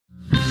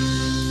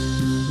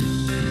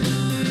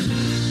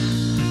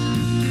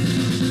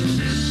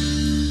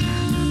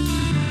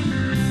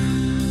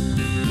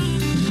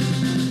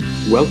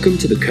Welcome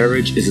to the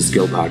Courage is a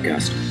Skill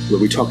podcast, where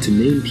we talk to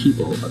Maine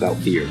people about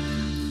fear.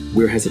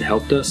 Where has it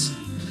helped us?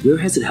 Where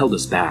has it held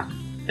us back?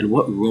 And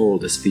what role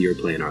does fear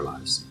play in our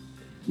lives?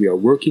 We are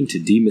working to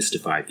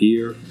demystify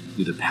fear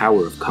through the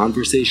power of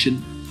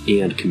conversation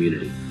and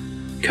community.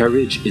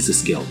 Courage is a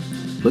skill.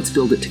 Let's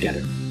build it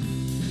together.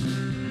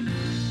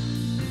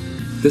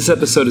 This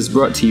episode is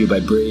brought to you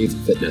by Brave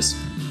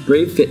Fitness.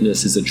 Brave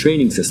Fitness is a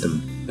training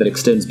system that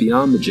extends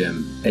beyond the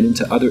gym and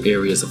into other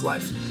areas of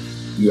life.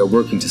 We are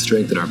working to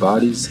strengthen our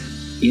bodies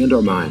and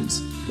our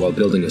minds while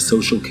building a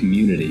social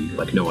community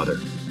like no other.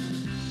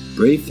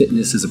 Brave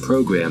Fitness is a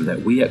program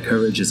that we at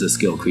Courage is a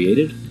Skill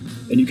created,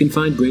 and you can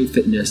find Brave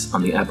Fitness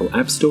on the Apple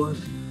App Store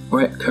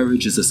or at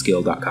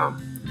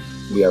courageisaskill.com.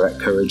 We are at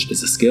Courage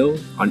is a Skill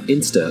on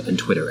Insta and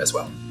Twitter as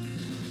well.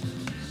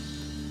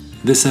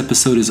 This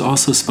episode is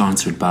also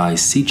sponsored by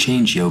Sea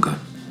Change Yoga.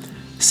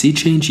 Sea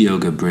Change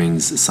Yoga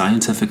brings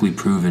scientifically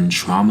proven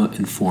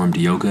trauma-informed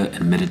yoga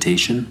and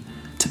meditation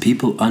to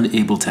people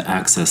unable to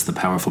access the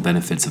powerful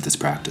benefits of this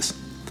practice.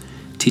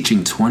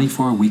 Teaching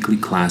 24 weekly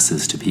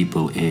classes to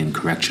people in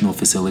correctional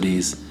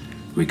facilities,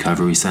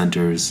 recovery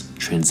centers,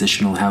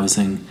 transitional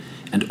housing,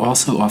 and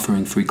also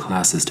offering free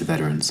classes to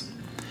veterans.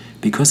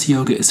 Because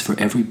yoga is for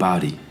every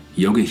body,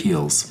 yoga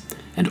heals,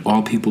 and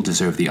all people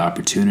deserve the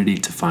opportunity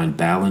to find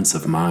balance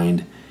of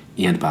mind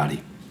and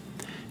body.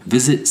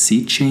 Visit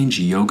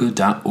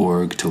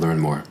seachangeyoga.org to learn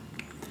more.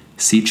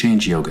 Sea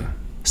Change Yoga,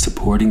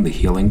 supporting the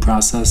healing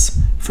process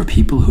for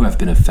people who have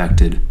been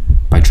affected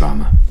by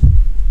trauma.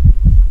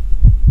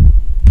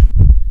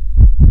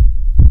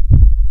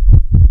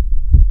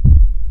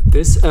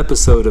 This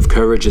episode of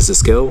Courage is a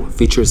Skill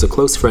features a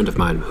close friend of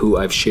mine who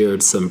I've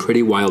shared some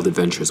pretty wild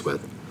adventures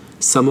with,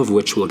 some of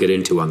which we'll get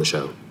into on the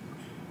show.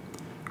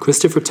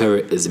 Christopher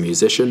Terrett is a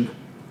musician,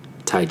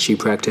 Tai Chi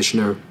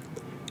practitioner,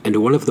 and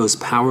one of those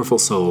powerful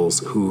souls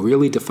who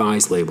really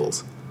defies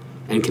labels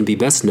and can be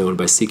best known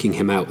by seeking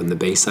him out in the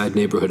Bayside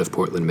neighborhood of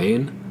Portland,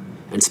 Maine,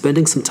 and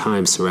spending some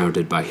time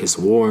surrounded by his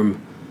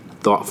warm,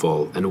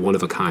 thoughtful, and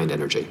one-of-a-kind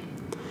energy.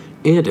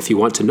 And if you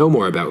want to know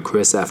more about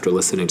Chris after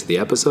listening to the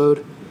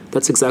episode,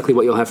 that's exactly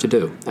what you'll have to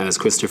do, as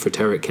Christopher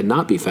Terrett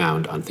cannot be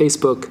found on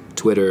Facebook,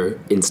 Twitter,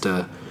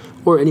 Insta,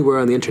 or anywhere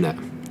on the internet.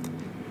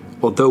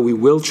 Although we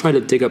will try to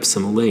dig up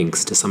some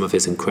links to some of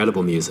his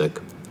incredible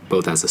music,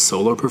 both as a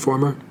solo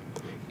performer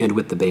and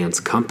with the band's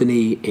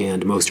Company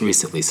and most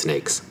recently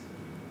Snakes.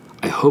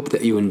 I hope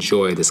that you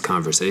enjoy this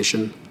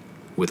conversation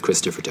with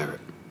Christopher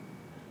Terrett.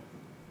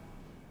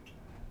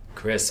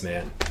 Chris,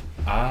 man,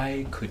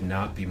 I could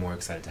not be more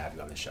excited to have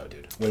you on the show,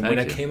 dude. When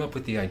I came up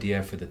with the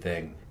idea for the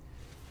thing,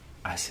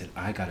 I said,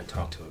 I gotta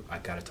talk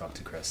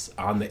to Chris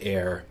on the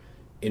air,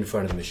 in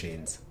front of the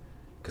machines,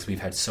 because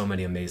we've had so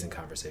many amazing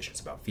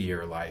conversations about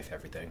fear, life,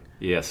 everything.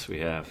 Yes,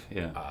 we have,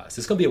 yeah. So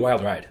it's gonna be a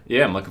wild ride.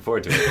 Yeah, I'm looking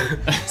forward to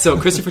it. So,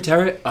 Christopher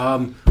Terrett,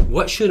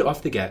 what should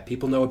off the get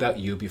people know about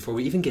you before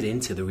we even get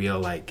into the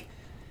real,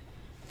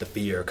 the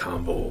fear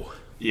combo?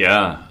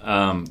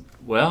 Yeah,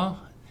 well,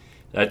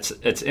 it's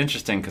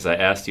interesting because I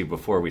asked you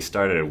before we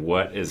started,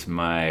 what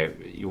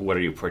are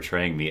you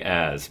portraying me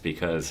as?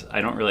 Because I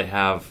don't really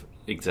have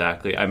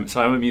exactly. I'm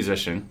a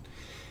musician,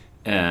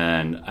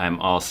 and I'm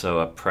also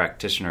a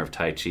practitioner of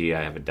Tai Chi.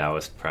 I have a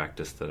Taoist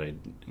practice that I,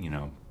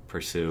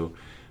 pursue.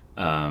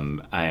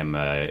 I am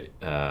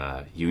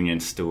a union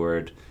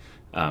steward.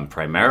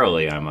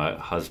 Primarily, I'm a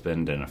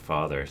husband and a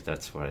father.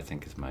 That's what I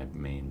think is my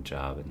main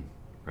job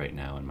right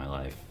now in my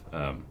life.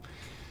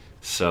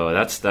 So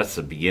that's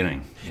the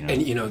beginning.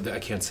 And I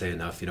can't say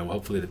enough.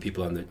 Hopefully the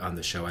people on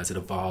the show, as it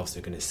evolves,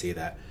 they're going to see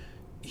that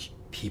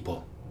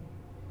people.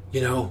 We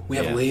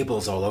have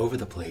labels all over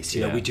the place.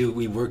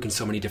 We work in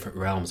so many different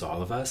realms,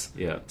 all of us.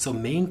 Yeah. So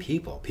Maine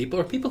people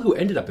who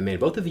ended up in Maine.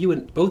 Both of you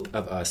and both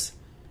of us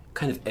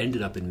kind of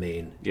ended up in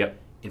Maine. Yep.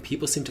 And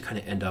people seem to kind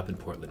of end up in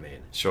Portland,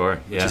 Maine.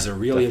 Sure. Yeah. Which is a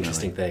really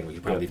interesting thing. We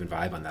could probably even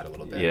vibe on that a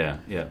little bit. Yeah.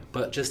 Yeah.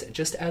 But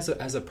just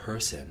as a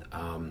person,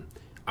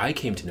 I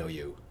came to know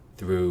you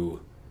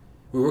through.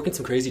 We were working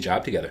some crazy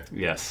job together.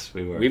 Yes,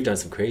 we were. We've done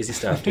some crazy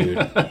stuff, dude.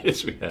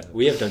 Yes, we have.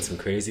 We have done some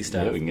crazy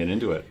stuff. Yeah, we can get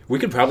into it. We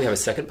could probably have a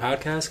second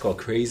podcast called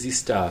Crazy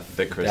Stuff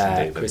that Chris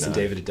and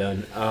David had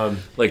done.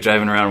 Like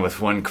driving around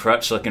with one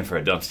crutch looking for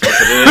a dumpster.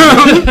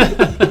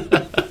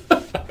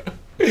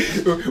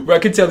 I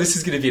can tell this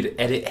is going to be an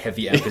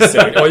edit-heavy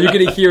episode. All you're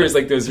going to hear is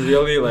those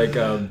really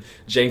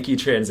janky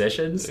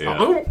transitions. Yeah.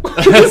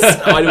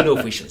 I don't know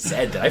if we should have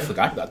said that. I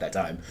forgot about that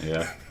time.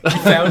 Yeah. We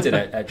found it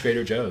at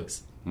Trader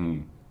Joe's.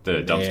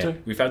 The dumpster?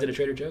 Yeah, we found it at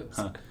Trader Joe's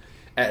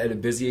at a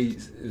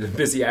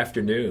busy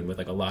afternoon with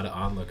a lot of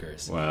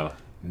onlookers. Wow,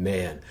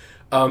 man.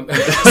 So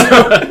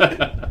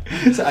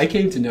I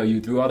came to know you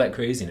through all that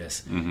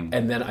craziness,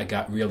 and then I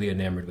got really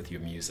enamored with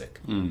your music.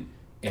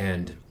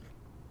 And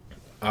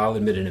I'll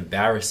admit an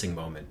embarrassing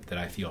moment that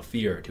I feel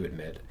fear to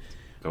admit.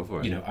 Go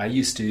for it. I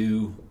used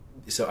to.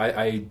 So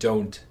I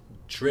don't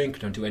drink,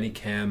 don't do any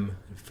chem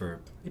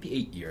for maybe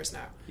 8 years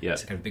now. Yeah,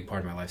 it's kind of a big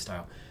part of my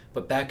lifestyle.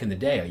 But back in the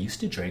day, I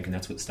used to drink, and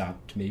that's what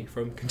stopped me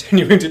from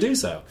continuing to do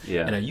so.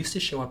 Yeah. And I used to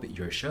show up at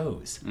your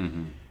shows.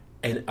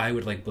 and I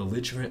would like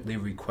belligerently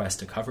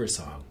request a cover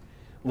song.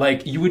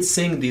 Like you would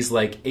sing these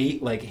like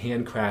 8 like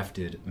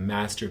handcrafted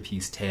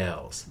masterpiece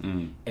tales,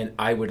 and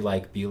I would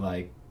like be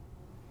like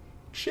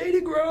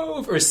Shady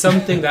Grove or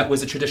something that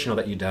was a traditional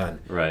that you'd done.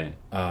 Right.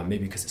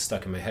 Maybe because it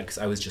stuck in my head because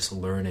I was just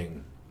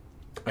learning,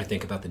 I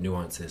think, about the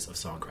nuances of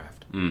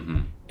songcraft.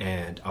 Mm-hmm.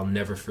 And I'll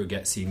never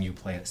forget seeing you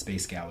play at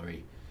Space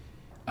Gallery.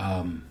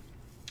 And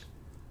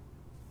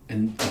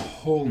the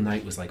whole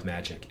night was like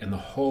magic, and the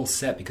whole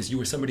set, because you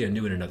were somebody I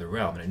knew in another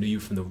realm, and I knew you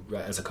from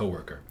as a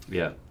coworker.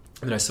 Yeah.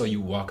 And then I saw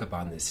you walk up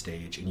on this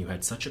stage, and you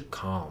had such a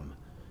calm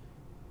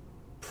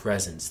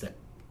presence that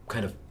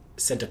kind of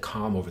sent a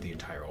calm over the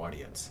entire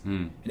audience.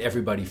 And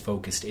everybody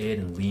focused in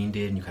and leaned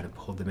in, and you kind of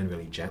pulled them in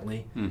really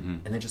gently,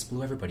 and then just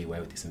blew everybody away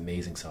with these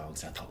amazing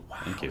songs. And I thought,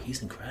 wow,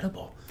 he's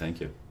incredible. Thank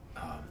you.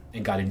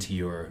 And got into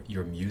your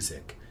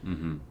music.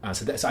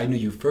 So I knew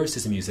you first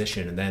as a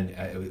musician, and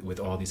then with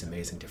all these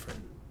amazing different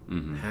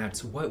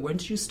hats. When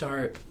did you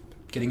start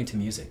getting into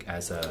music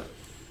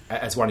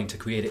as wanting to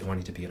create it and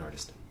wanting to be an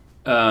artist?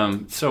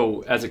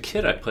 So as a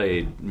kid, I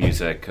played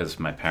music because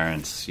my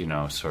parents,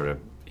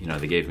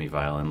 they gave me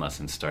violin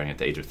lessons starting at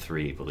the age of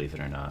 3, believe it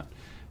or not.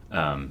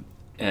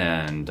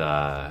 And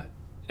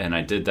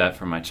I did that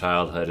for my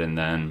childhood, and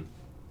then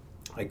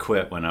I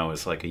quit when I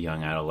was like a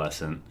young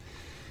adolescent.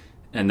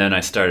 And then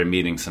I started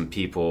meeting some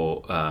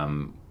people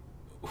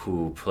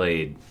who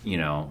played,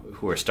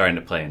 who were starting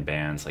to play in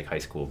bands, like high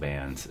school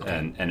bands.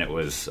 Okay. And it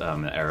was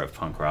the era of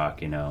punk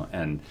rock,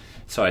 and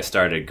so I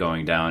started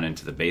going down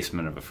into the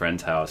basement of a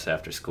friend's house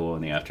after school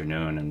in the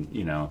afternoon,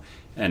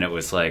 and it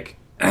was like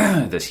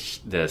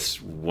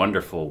this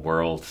wonderful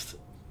world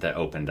that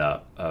opened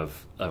up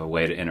of a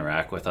way to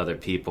interact with other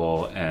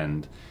people,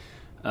 and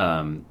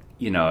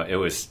it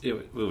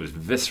was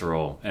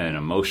visceral and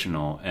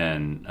emotional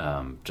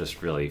and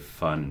just really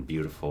fun and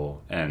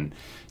beautiful. And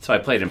so I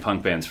played in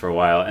punk bands for a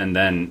while, and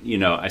then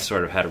I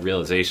sort of had a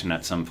realization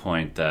at some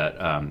point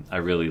that I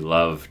really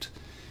loved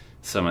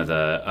some of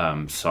the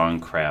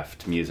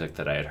songcraft music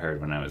that I had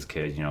heard when I was a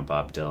kid,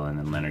 Bob Dylan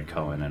and Leonard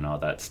Cohen and all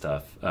that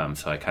stuff.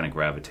 So I kind of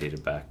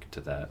gravitated back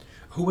to that.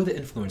 Who were the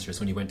influencers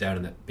when you went down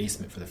in that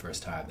basement for the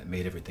first time that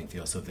made everything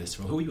feel so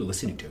visceral? Who were you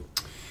listening to?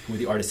 Who were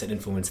the artists that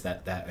influenced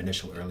that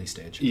initial early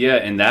stage? Yeah,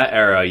 in that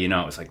era, it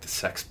was like the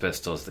Sex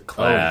Pistols, the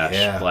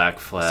Clash, Black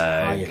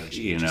Flag, high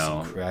energy,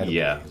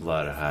 yeah, a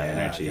lot of high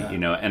energy,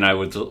 and I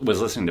was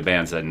listening to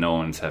bands that no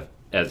one's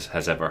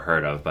has ever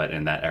heard of, but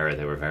in that era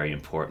they were very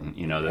important.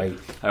 Right.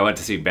 I went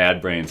to see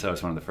Bad Brains. That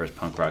was one of the first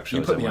punk rock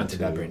shows. You put me I went onto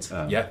to. Bad Brains.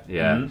 Yeah.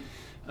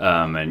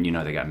 Mm-hmm. And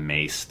they got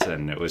maced,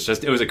 and it was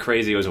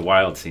a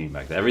wild scene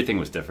back then. Everything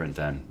was different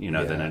then,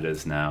 than it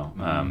is now.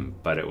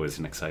 But it was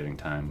an exciting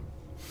time.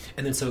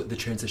 And then so the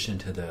transition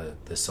to the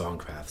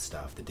songcraft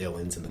stuff, the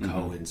Dylans and the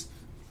Cohens.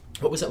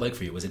 What was it like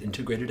for you? Was it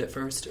integrated at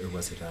first, or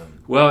was it?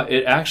 Well,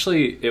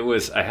 it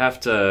was. I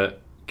have to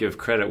give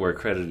credit where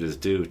credit is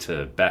due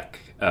to Beck.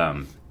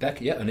 Beck,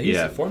 he's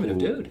a formative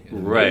dude.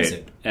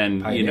 Right.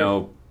 And,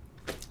 Pioneer.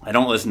 I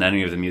don't listen to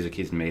any of the music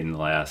he's made in the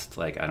last,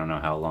 I don't know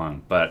how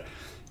long. But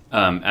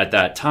at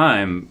that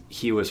time,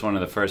 he was one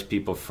of the first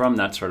people from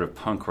that sort of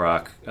punk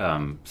rock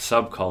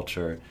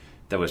subculture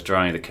that was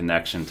drawing the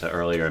connection to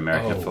earlier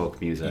American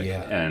folk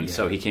music.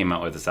 So he came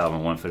out with this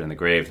album, One Foot in the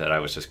Grave, that I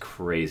was just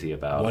crazy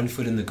about. One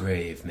Foot in the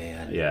Grave,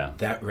 man. Yeah.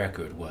 That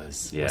record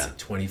was it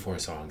 24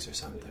 songs or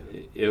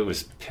something? It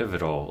was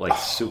pivotal,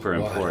 super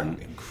important.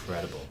 What an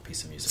incredible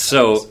piece of music.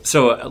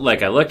 So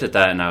I looked at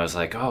that and I was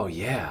like, oh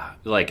yeah.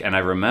 And I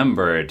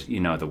remembered,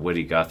 the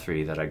Woody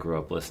Guthrie that I grew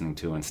up listening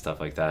to and stuff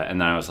like that. And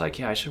then I was like,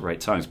 yeah, I should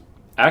write songs.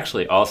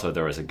 Actually, also,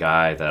 there was a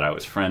guy that I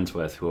was friends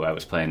with who I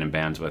was playing in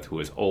bands with who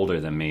was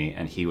older than me,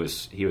 and he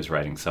was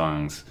writing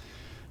songs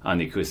on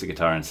the acoustic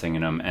guitar and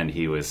singing them, and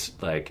he was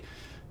the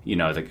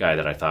guy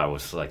that I thought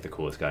was the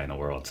coolest guy in the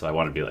world, so I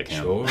wanted to be like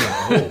him. Sure.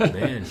 Oh,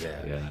 man,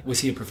 yeah. Was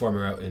he a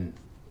performer out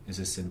is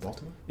this in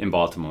Baltimore? In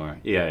Baltimore,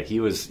 yeah. He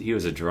was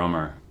a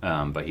drummer,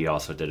 but he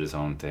also did his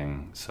own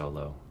thing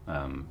solo.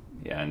 And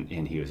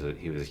he was a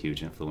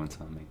huge influence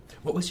on me.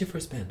 What was your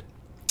first band?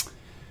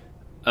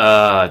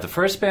 The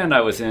first band I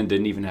was in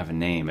didn't even have a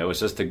name. It was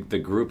just the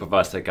group of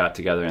us that got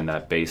together in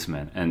that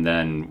basement, and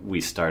then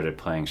we started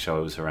playing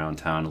shows around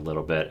town a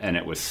little bit, and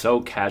it was so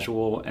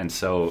casual and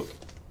so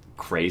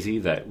crazy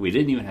that we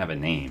didn't even have a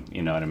name,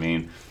 you know what I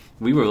mean?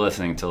 We were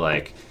listening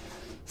to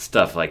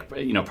stuff like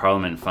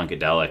Parliament and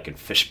Funkadelic and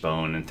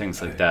Fishbone and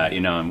things like that,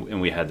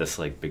 and we had this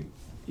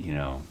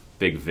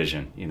big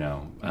vision,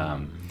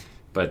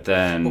 but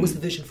then... What was the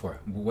vision for?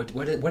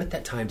 What at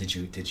that time did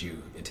you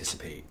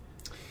anticipate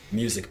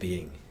music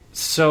being?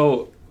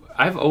 So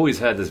I've always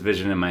had this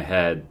vision in my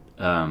head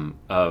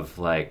of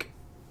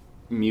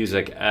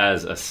music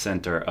as a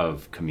center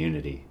of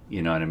community,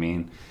 you know what I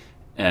mean?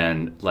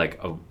 And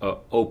a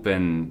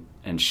open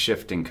and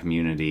shifting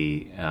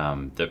community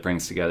that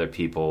brings together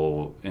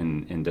people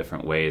in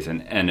different ways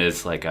and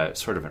is a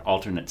sort of an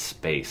alternate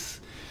space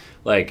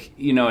Like,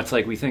 you know, it's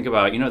like we think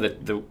about, you know,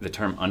 the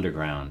term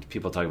underground.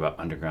 People talk about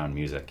underground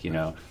music, you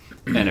know.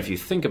 And if you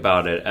think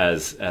about it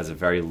as a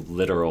very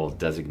literal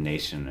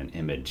designation and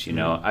image, you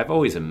know, I've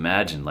always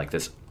imagined like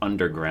this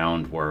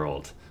underground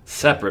world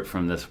separate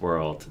from this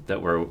world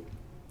that we're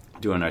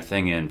doing our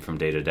thing in from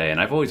day to day.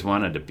 And I've always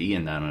wanted to be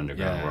in that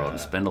underground world and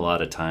spend a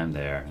lot of time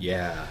there.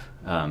 Yeah.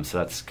 So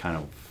that's kind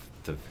of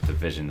the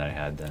vision that I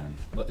had then.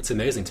 Well, it's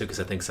amazing too, because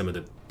I think some of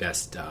the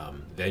best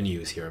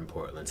venues here in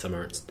Portland, some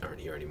aren't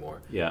here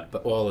anymore. Yeah.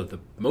 But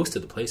most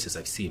of the places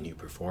I've seen you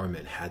perform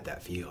in had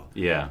that feel.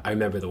 Yeah. I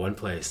remember the one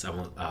place, I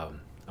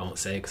won't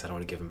say because I don't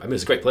want to give them. I mean,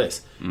 it's a great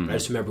place. But I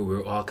just remember we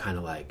were all kind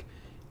of like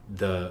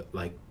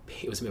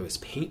it was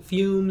paint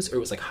fumes, or it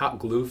was like hot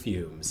glue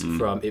fumes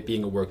from it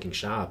being a working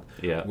shop.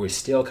 Yeah. We're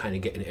still kind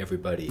of getting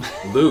everybody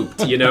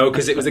looped, you know,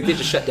 because it was like they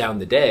just shut down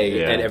the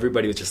day, and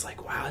everybody was just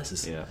like, wow, this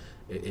is. Yeah.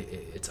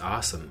 It's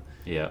awesome.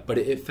 Yeah. But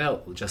it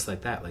felt just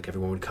like that. Like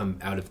everyone would come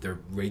out of their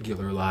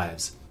regular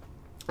lives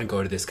and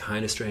go to this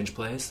kind of strange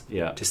place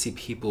to see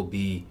people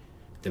be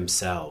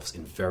themselves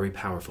in very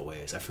powerful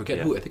ways. I forget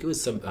who. I think it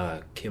was some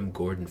Kim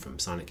Gordon from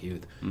Sonic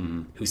Youth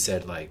who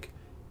said, like,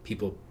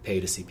 people pay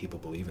to see people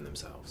believe in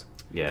themselves.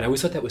 Yeah. And I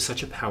always thought that was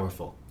such a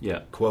powerful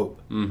quote.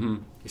 Mm-hmm.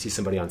 You see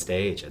somebody on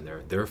stage and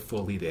they're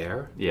fully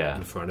there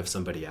in front of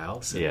somebody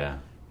else.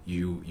 And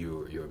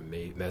you're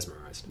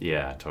mesmerized.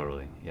 Yeah,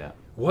 totally. Yeah.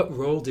 What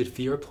role did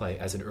fear play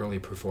as an early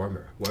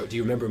performer? Do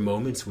you remember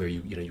moments where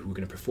you were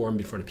going to perform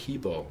in front of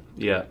people?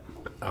 Yeah.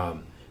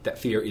 That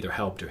fear either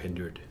helped or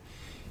hindered?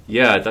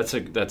 Yeah, that's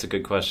a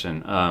good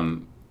question.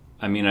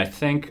 I mean, I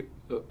think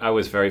I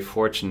was very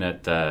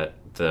fortunate that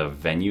the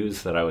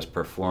venues that I was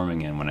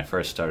performing in when I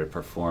first started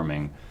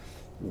performing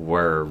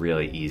were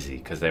really easy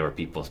because they were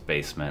people's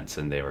basements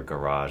and they were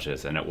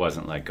garages, and it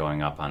wasn't like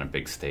going up on a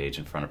big stage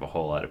in front of a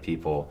whole lot of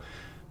people.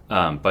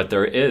 But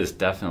there is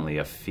definitely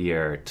a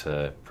fear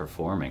to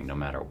performing no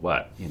matter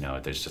what. You know,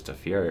 there's just a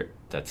fear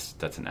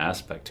that's an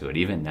aspect to it.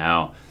 Even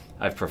now,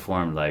 I've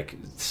performed like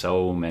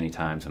so many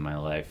times in my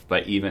life,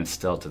 but even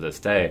still to this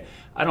day,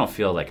 I don't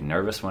feel like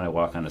nervous when I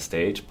walk on a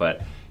stage,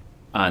 but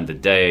on the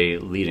day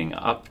leading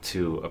up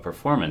to a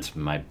performance,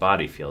 my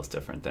body feels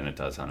different than it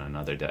does on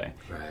another day.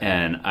 Right.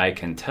 And I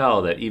can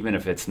tell that even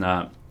if it's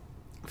not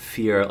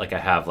fear, like I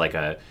have like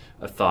a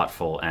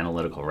thoughtful,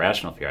 analytical,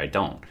 rational fear, I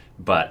don't.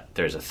 But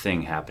there's a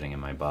thing happening in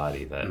my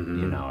body that you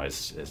know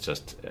is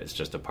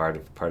just a part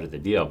of the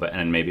deal.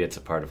 And maybe it's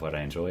a part of what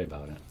I enjoy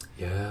about it.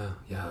 Yeah.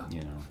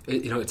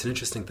 You know, it's an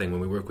interesting thing when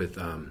we work with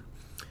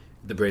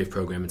the Brave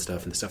program and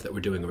stuff, and the stuff that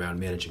we're doing around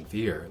managing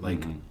fear.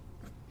 Like,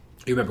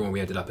 you remember when we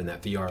ended up in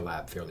that VR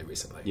lab fairly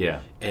recently? Yeah.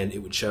 And it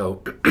would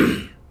show,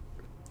 it'd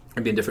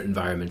be in different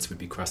environments. We'd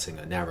be crossing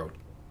a narrow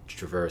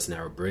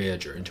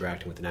bridge, or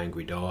interacting with an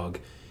angry dog.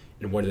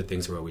 And one of the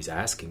things we're always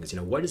asking is,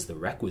 what is the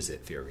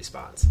requisite fear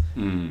response?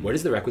 What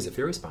is the requisite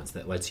fear response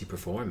that lets you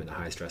perform in a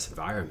high-stress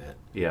environment?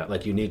 Yeah.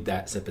 Like, you need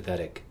that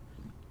sympathetic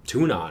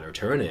tune-on or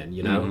turn-in,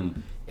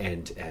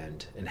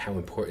 and how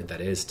important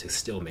that is to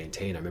still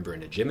maintain. I remember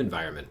in a gym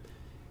environment,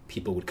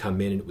 people would come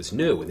in and it was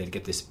new, and they'd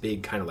get this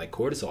big kind of like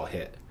cortisol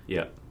hit.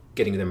 Yeah.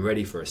 Getting them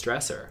ready for a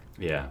stressor.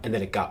 Yeah. And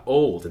then it got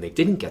old and they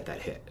didn't get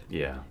that hit.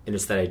 Yeah. And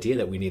it's that idea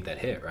that we need that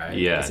hit, right?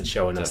 Yeah. Because it's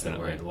showing definitely. Us that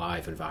we're in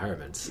live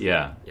environments.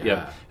 Yeah.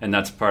 Yeah. And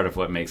that's part of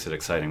what makes it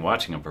exciting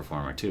watching a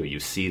performer too. You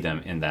see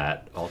them in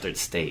that altered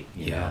state.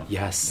 You know?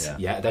 Yes.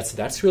 Yeah.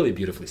 That's really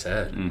beautifully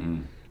said.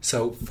 Mm-hmm.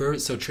 So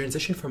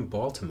transition from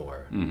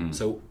Baltimore. Mm-hmm.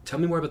 So tell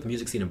me more about the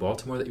music scene in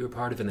Baltimore that you were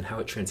part of, and then how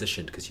it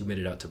transitioned, because you made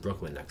it out to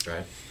Brooklyn next,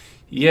 right?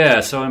 Yeah,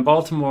 so in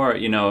Baltimore,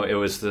 it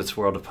was this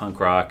world of punk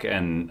rock,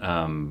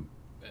 and,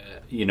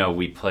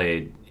 we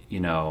played,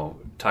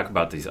 talk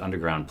about these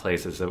underground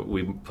places. That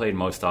we played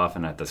most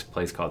often at this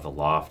place called The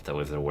Loft that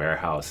was a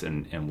warehouse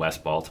in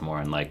West Baltimore,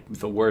 and like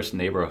the worst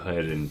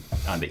neighborhood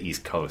on the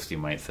East Coast, you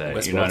might say.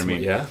 West you know Baltimore,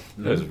 what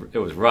I mean? Yeah. It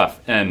was rough,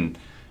 and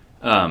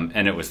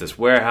it was this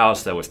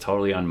warehouse that was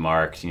totally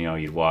unmarked.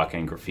 You'd walk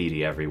in,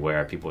 graffiti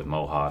everywhere, people with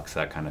mohawks,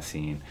 that kind of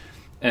scene.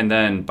 And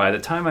then by the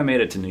time I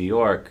made it to New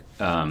York,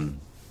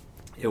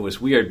 it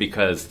was weird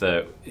because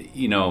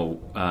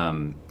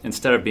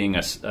instead of being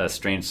a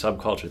strange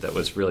subculture that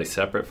was really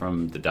separate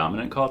from the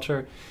dominant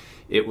culture,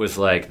 it was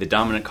like the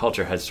dominant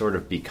culture had sort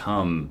of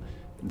become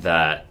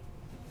that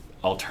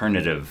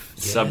alternative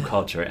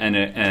subculture, and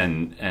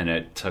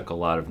it took a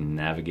lot of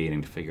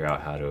navigating to figure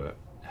out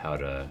how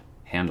to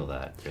handle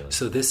that. Really.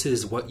 So this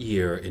is what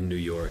year in New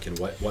York, and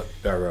what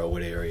borough,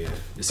 what area?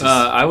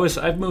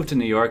 I've moved to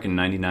New York in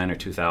 '99 or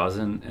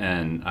 2000,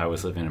 and I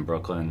was living in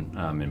Brooklyn,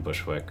 in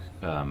Bushwick.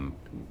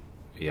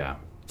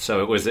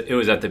 So it was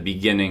at the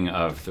beginning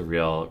of the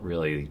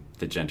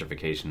the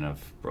gentrification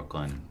of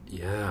Brooklyn.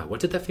 Yeah. What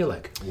did that feel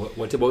like? What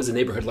was the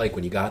neighborhood like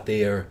when you got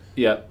there?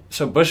 Yeah.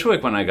 So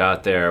Bushwick, when I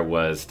got there,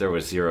 there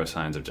was zero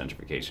signs of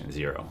gentrification.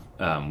 Zero.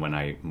 When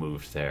I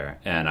moved there,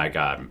 and I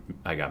got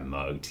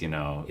mugged,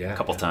 a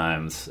couple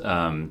times.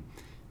 And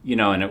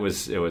it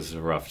was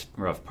a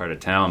rough part of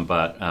town,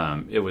 but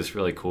it was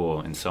really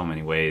cool in so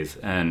many ways.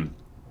 And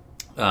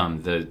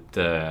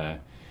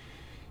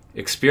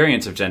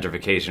experience of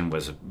gentrification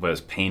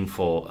was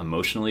painful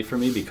emotionally for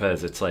me,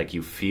 because it's like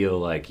you feel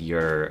like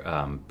you're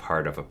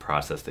part of a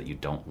process that you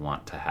don't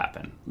want to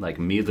happen. Like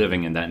me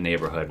living in that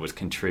neighborhood was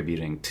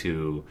contributing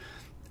to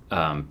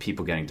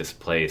people getting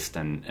displaced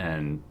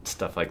and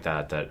stuff like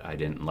that I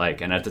didn't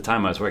like. And at the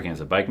time I was working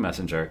as a bike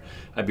messenger,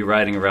 I'd be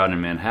riding around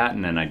in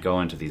Manhattan and I'd go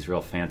into these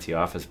real fancy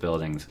office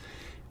buildings,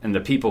 and the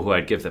people who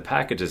I'd give the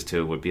packages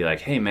to would be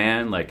like, hey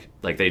man, like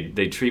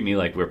they treat me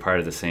like we're part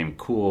of the same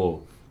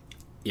cool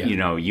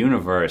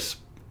universe.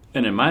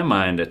 And in my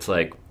mind, it's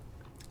like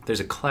there's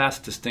a class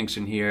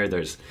distinction here.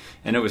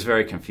 And it was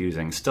very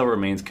confusing. Still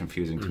remains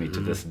confusing to me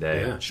to this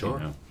day. Yeah, sure.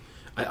 You know?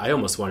 I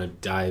almost want to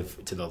dive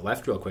to the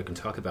left real quick and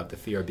talk about the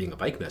fear of being a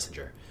bike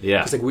messenger.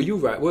 Yeah, it's like, were you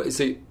right?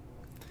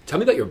 Tell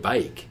me about your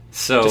bike.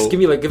 So just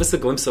give us a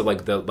glimpse of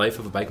like the life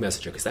of a bike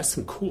messenger, because that's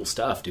some cool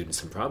stuff, dude, and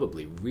some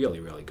probably really,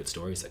 really good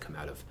stories that come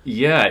out of.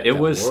 Yeah, it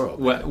was. World,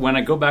 when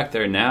I go back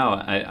there now,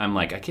 I'm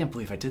like, I can't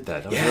believe I did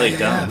that. That was really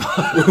dumb.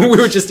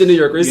 We were just in New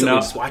York recently,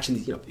 just watching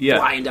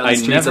flying down the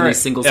streets on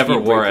these single speed. I never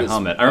ever wore a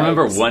helmet. I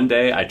remember one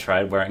day I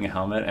tried wearing a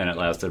helmet and it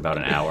lasted about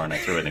an hour, and I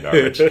threw it in the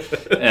garbage.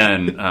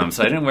 And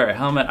so I didn't wear a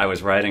helmet. I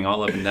was riding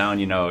all up and down.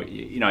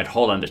 I'd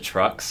hold onto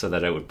trucks so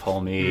that it would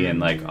pull me, and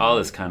like all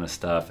this kind of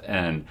stuff.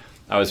 And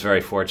I was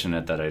very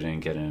fortunate that I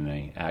didn't get in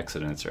any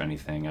accidents or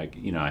anything.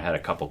 I had a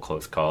couple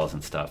close calls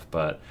and stuff,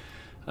 but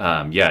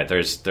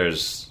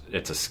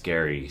it's a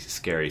scary,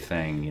 scary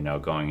thing,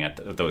 going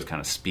at those kind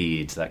of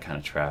speeds, that kind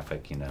of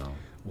traffic,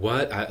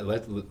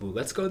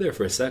 Let's go there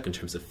for a sec in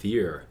terms of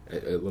fear,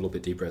 a little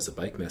bit deeper as a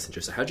bike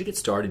messenger. So how'd you get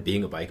started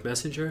being a bike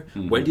messenger?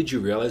 Mm-hmm. When did you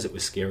realize it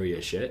was scary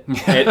as shit?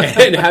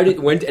 and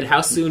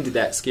how soon did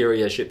that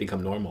scary as shit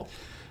become normal?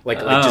 Like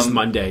just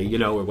Monday,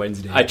 or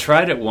Wednesday. I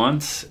tried it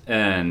once,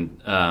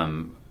 and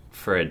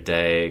for a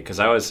day, because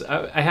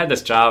I had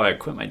this job. I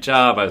quit my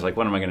job. I was like,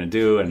 what am I going to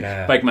do? And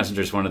bike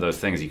messenger is one of those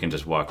things you can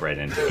just walk right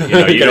into.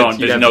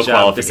 There's no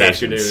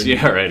qualifications.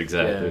 Yeah, right,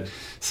 exactly. Yeah.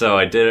 So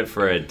I did it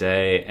for a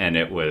day, and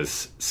it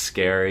was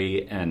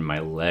scary. And my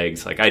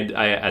legs, like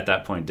I at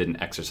that point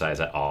didn't exercise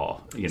at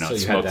all. So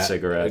smoked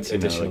cigarettes.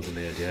 Additional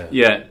demand,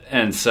 yeah.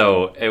 And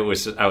so I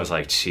was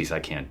like, geez,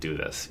 I can't do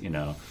this.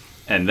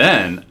 And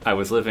then I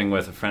was living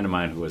with a friend of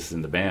mine who was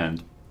in the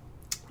band,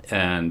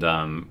 and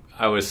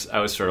I was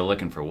sort of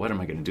looking for, what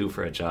am I going to do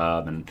for a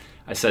job? And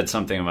I said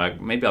something about,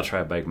 maybe I'll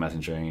try bike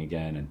messengering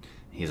again. And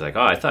he's like,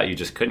 oh, I thought you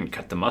just couldn't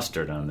cut the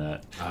mustard on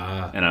that.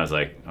 And I was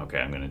like, okay,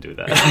 I'm going to do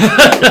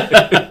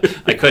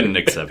that. I couldn't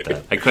accept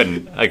that. I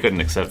couldn't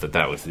accept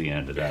that was the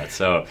end of that.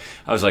 So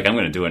I was like, I'm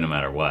going to do it no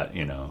matter what.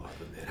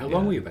 How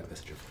long were you a bike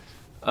messenger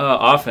for?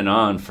 Off and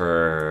on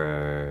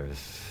for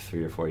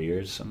 3 or 4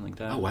 years, something like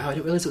that. Oh wow, I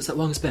didn't realize it was that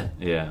long a span.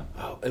 Yeah.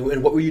 Oh,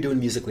 and what were you doing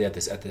musically at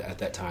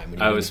that time when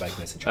you were a bike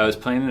messenger? I was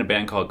playing in a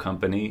band called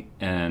Company,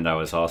 and I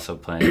was also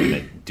playing in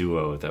a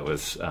duo that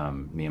was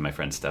me and my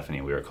friend Stephanie.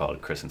 We were called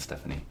Chris and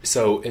Stephanie.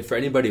 So for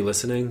anybody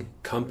listening,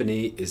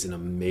 Company is an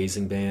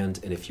amazing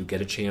band, and if you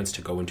get a chance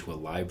to go into a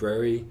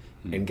library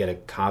and get a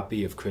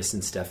copy of Chris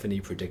and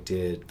Stephanie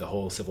Predicted the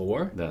Whole Civil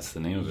War, that's the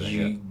name of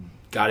it.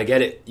 Gotta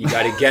get it. You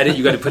gotta get it.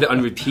 You gotta put it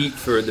on repeat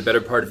for the better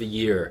part of a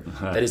year.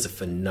 That is a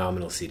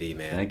phenomenal CD,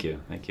 man. Thank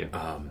you.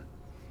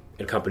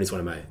 And Company's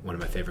one of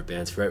my favorite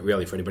bands. For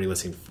anybody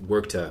listening,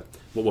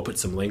 we'll put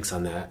some links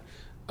on that.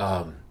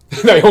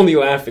 I only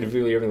laugh, and if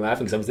you hear me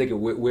laughing, because I was thinking,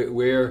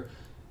 where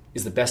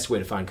is the best way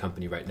to find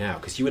Company right now?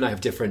 Because you and I have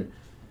different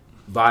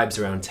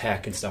vibes around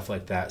tech and stuff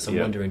like that. So I'm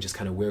wondering, just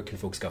kind of where can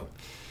folks go?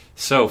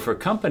 So for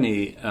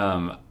Company,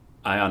 I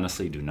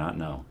honestly do not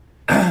know.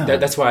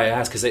 That's why I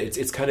ask, because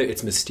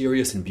it's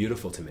mysterious and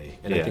beautiful to me,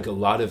 and I think a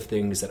lot of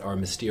things that are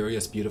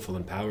mysterious, beautiful,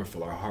 and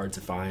powerful are hard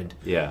to find.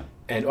 Yeah,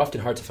 and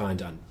often hard to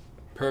find on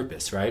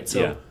purpose, right?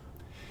 So,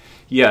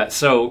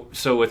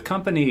 So with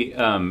Company,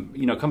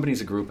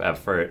 Company's a group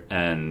effort,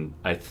 and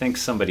I think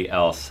somebody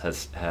else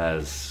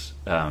has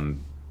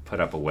put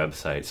up a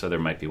website, so there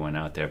might be one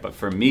out there. But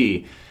for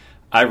me,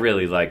 I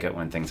really like it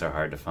when things are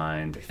hard to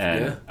find,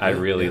 and I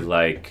really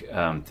like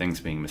things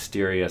being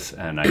mysterious,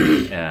 and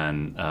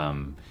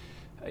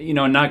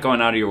not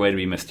going out of your way to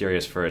be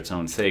mysterious for its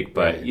own sake.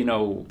 But,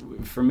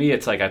 for me,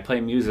 it's like I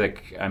play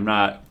music.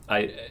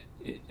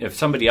 If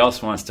somebody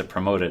else wants to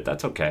promote it,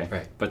 that's okay.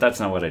 Right. But that's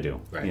not what I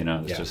do. Right.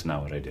 It's just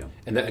not what I do.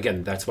 And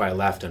again, that's why I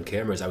laughed on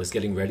cameras. I was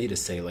getting ready to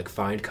say,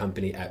 find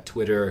Company at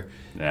Twitter,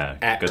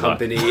 at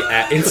Company,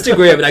 at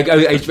Instagram. And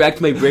I racked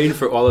my brain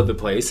for all of the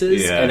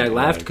places. Yeah, and I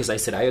laughed because I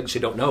said, I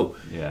actually don't know.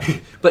 Yeah.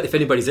 But if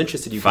anybody's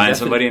interested, you can find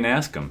somebody and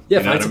ask them.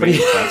 Yeah, find somebody.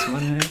 Find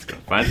someone and ask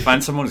them.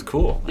 Find someone who's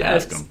cool.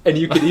 Yes. Ask them. And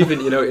you could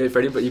even, if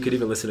anybody, you could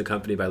even listen to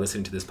Company by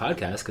listening to this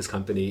podcast, because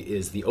Company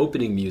is the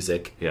opening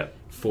music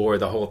for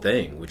the whole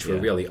thing, which we're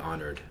really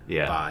honored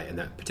by. And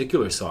that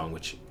particular song,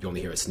 which you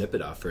only hear a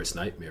snippet of, First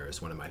Nightmare,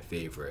 is one of my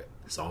favorite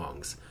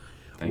songs.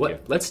 Thank you.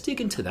 Let's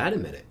dig into that a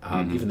minute,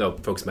 even though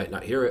folks might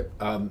not hear it.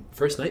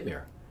 First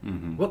Nightmare.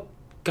 Mm-hmm. What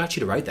got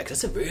you to write that?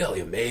 Because that's a really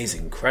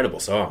amazing, incredible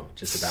song,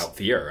 just about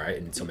fear, right?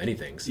 And so many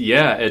things.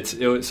 Yeah,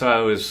 so I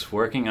was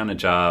working on a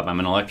job. I'm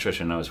an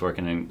electrician. I was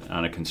working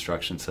on a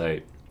construction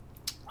site.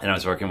 And I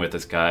was working with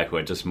this guy who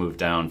had just moved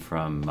down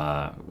from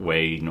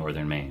way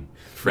northern Maine,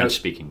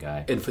 French-speaking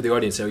guy. And for the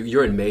audience, so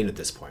you're in Maine at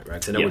this point,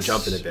 right? Because I know we're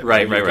jumping a bit.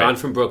 Right. You've gone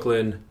from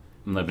Brooklyn,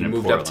 I'm living in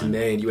moved Portland. up to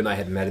Maine. You and I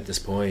had met at this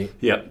point.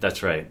 Yep,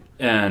 that's right.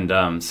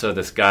 And so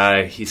this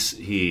guy, he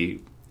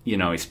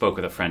spoke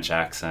with a French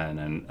accent,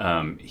 and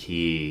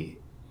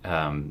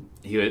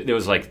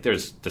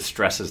there's the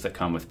stresses that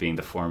come with being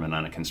the foreman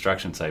on a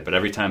construction site. But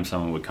every time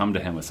someone would come to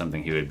him with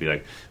something, he would be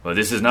like, "Well,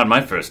 this is not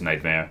my first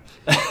nightmare."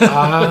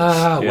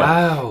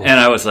 Wow! And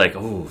I was like,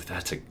 "Oh,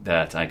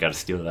 I got to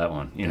steal that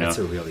one." That's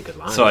a really good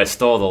line. So I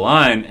stole the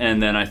line,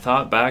 and then I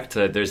thought back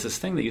to there's this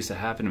thing that used to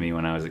happen to me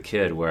when I was a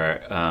kid,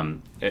 where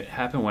it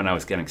happened when I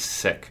was getting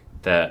sick.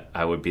 That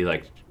I would be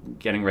like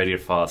getting ready to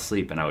fall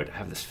asleep, and I would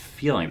have this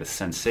feeling, this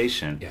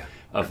sensation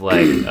of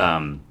like.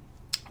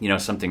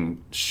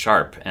 Something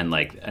sharp and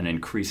like an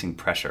increasing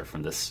pressure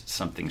from this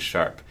something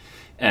sharp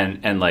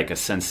and like a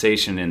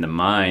sensation in the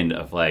mind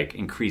of like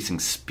increasing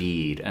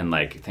speed and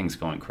like things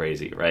going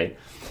crazy, right?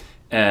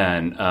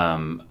 And,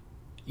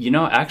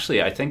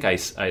 actually I think I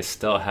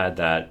still had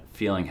that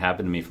feeling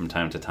happen to me from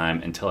time to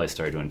time until I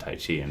started doing Tai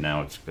Chi, and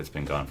now it's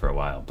been gone for a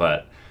while.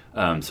 But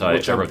so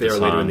we'll jump there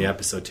later in the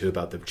episode too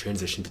about the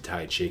transition to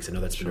Tai Chi, because I know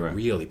that's been a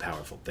really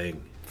powerful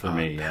thing. For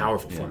me,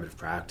 powerful formative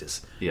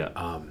practice.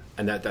 Yeah.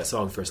 And that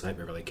song First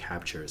Nightmare really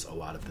captures a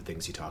lot of the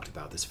things you talked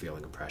about, this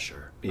feeling of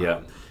pressure. Yeah.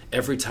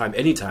 Every time,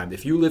 anytime,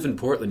 if you live in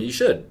Portland, you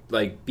should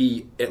like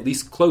be at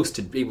least close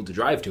to be able to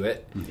drive to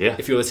it. Yeah.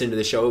 If you're listening to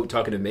the show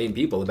talking to Maine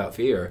people about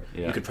fear,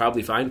 you could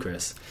probably find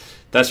Chris.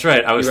 That's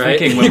right. I was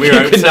thinking when we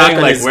were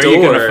saying, like, where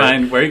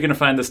are you going to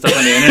find this stuff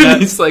on the internet?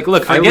 He's like,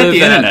 look, forget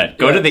the internet.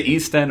 Go to the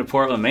East End of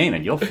Portland, Maine,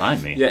 and you'll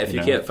find me. Yeah, if you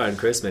can't find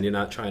Chris, man, you're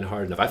not trying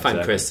hard enough. I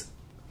find Chris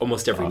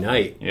almost every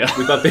night. Yeah.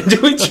 We bump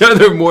into each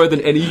other more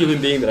than any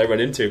human being that I run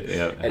into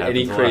at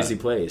any crazy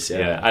place.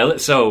 Yeah.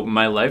 So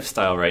my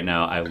lifestyle right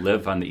now, I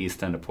live on the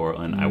East End of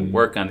Portland. I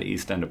work on the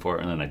East End of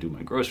Portland. I do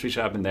my grocery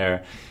shopping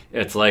there.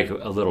 It's like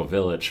a little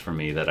village for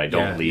me that I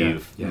don't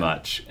leave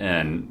much.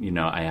 And,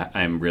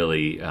 I'm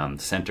really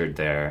centered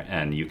there,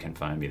 and you can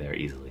find me there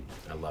easily.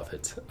 I love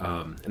it.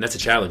 And that's a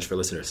challenge for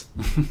listeners.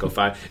 Go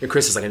find. And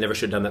Chris is like, I never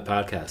should have done that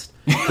podcast.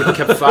 People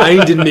kept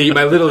finding me.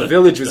 My little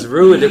village was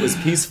ruined. It was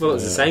peaceful. It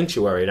was a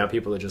sanctuary. Now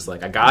people are just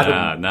like, I got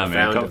him. Nah,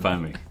 man, come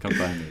find me.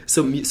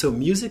 So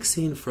music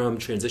scene from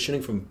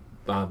transitioning from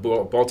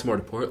Baltimore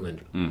to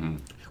Portland. Mm-hmm.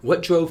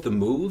 What drove the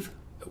move?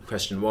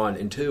 Question one.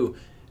 And two,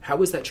 how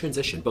was that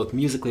transition, both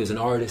musically as an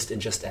artist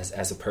and just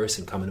as a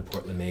person coming to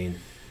Portland, Maine?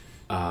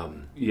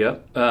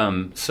 Yep.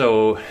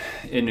 So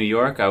in New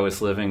York, I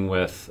was living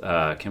with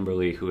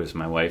Kimberly, who is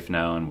my wife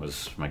now and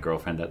was my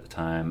girlfriend at the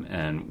time.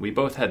 And we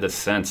both had this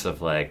sense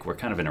of like, we're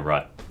kind of in a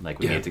rut. Like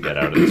we need to get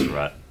out of this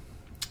rut.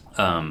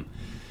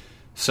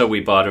 So we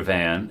bought a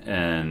van,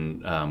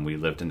 and we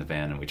lived in the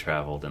van, and we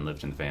traveled and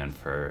lived in the van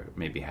for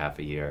maybe half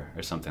a year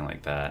or something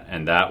like that.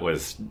 And that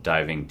was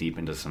diving deep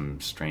into some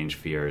strange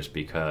fears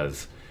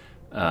because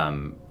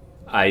at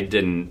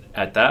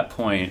that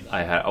point,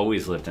 I had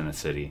always lived in a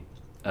city.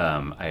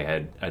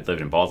 I'd lived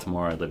in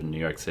Baltimore, I lived in New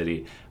York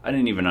City. I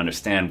didn't even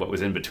understand what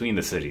was in between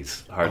the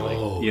cities, hardly.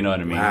 Oh, you know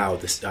what I mean? Wow,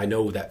 I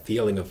know that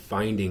feeling of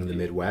finding the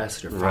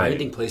Midwest or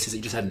finding places that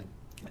you just hadn't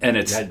been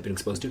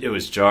exposed to. It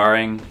was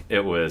jarring.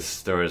 There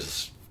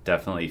was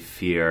definitely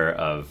fear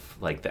of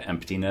like the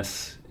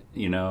emptiness,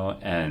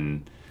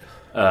 and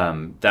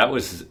that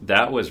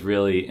was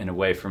really, in a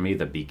way, for me,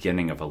 the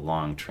beginning of a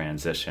long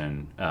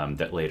transition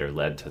that later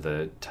led to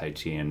the Tai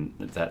Chi and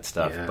that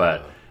stuff. Yeah.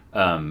 But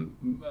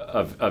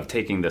of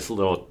taking this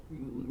little,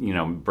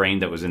 brain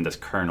that was in this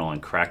kernel and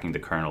cracking the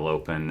kernel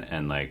open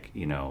and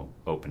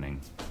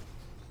opening.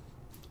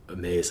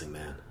 Amazing,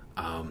 man.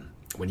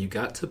 When you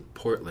got to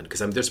Portland,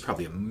 because there's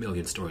probably a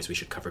million stories we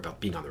should cover about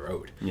being on the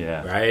road.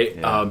 Yeah. Right.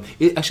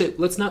 Yeah. Actually,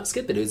 let's not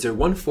skip it. Is there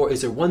one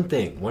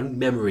thing, one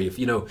memory of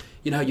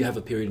how you have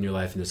a period in your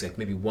life and there's like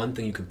maybe one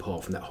thing you can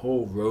pull from that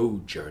whole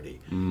road journey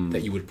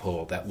that you would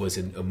pull that was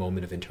in a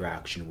moment of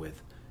interaction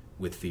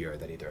with fear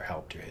that either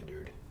helped or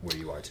hindered where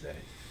you are today?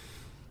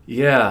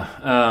 Yeah.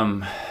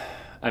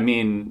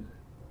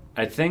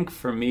 I think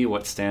for me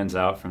what stands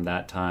out from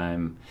that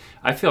time,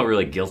 I feel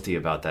really guilty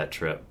about that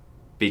trip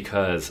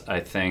because I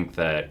think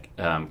that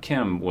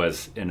Kim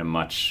was in a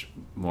much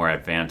more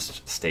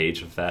advanced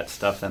stage of that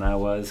stuff than I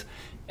was.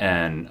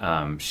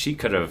 And she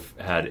could have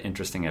had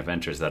interesting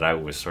adventures that I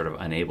was sort of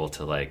unable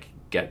to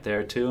get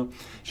there to.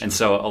 Sure. And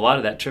so a lot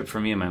of that trip for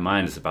me in my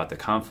mind is about the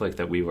conflict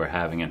that we were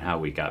having and how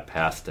we got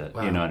past it.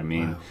 Wow. You know what I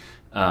mean?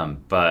 Wow.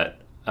 But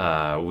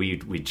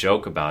we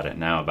joke about it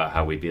now, about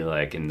how we'd be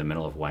in the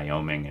middle of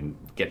Wyoming and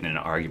getting in an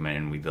argument,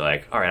 and we'd be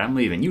like, all right, I'm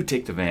leaving, you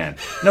take the van.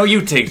 No,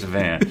 you take the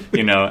van.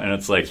 And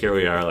it's here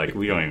we are,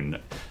 we don't even know.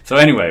 So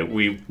anyway,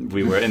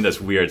 we were in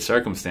this weird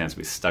circumstance.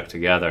 We stuck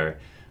together.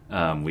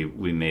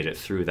 We made it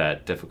through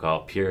that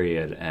difficult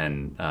period,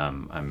 and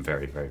I'm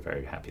very, very,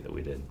 very happy that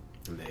we did.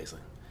 Amazing.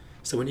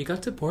 So when you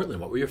got to Portland,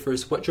 what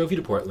drove you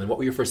to Portland? What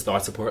were your first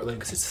thoughts of Portland?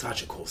 Because it's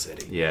such a cool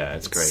city. Yeah,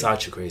 it's great.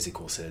 Such a crazy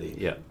cool city.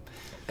 Yeah.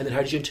 And then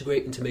how did you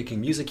integrate into making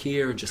music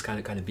here and just kind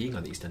of being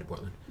on the East End of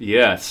Portland?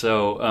 Yeah,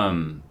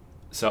 so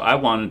so I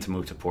wanted to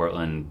move to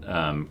Portland.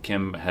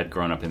 Kim had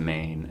grown up in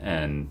Maine,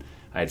 and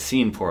I had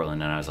seen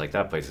Portland, and I was like,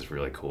 that place is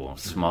really cool.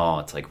 Small.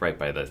 It's like right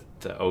by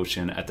the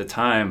ocean. At the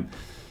time,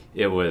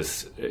 it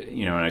was,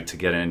 to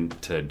get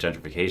into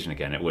gentrification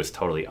again, it was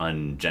totally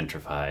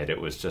ungentrified. It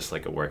was just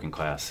like a working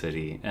class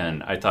city,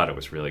 and I thought it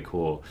was really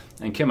cool.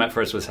 And Kim at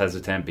first was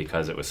hesitant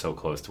because it was so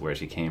close to where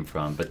she came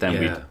from, but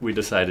then we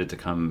decided to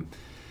come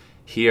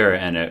here,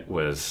 and it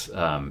was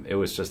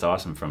just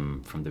awesome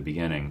from the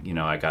beginning.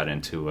 I got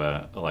into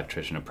a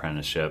electrician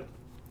apprenticeship,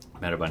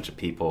 met a bunch of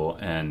people,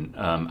 and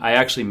I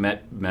actually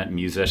met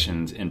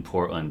musicians in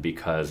Portland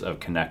because of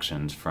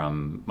connections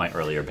from my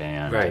earlier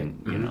band, right.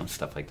 and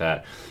stuff like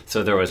that.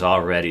 So there was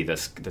already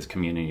this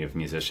community of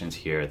musicians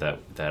here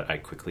that I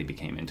quickly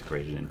became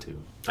integrated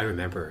into. I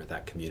remember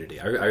that community.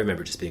 I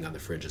remember just being on the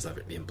fringes of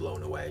it, being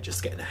blown away,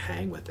 just getting to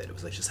hang with it. It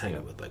was like just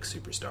hanging with like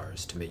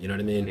superstars to me. You know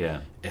what I mean?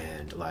 Yeah.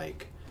 And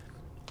like,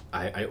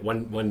 I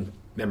one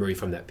memory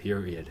from that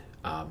period,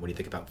 when you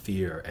think about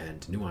fear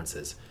and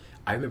nuances,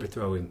 I remember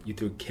you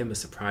threw Kim a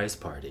surprise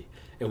party,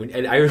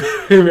 and I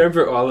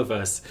remember all of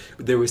us.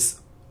 There was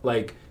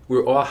like we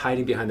were all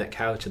hiding behind that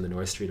couch in the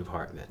North Street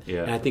apartment,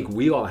 and I think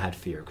we all had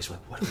fear because we're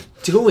like, "What are we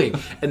doing?"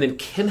 And then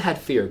Kim had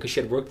fear because she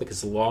had worked like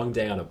this long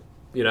day on a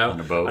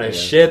boat, on a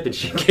ship, and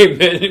she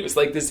came in, and it was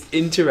like this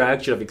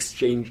interaction of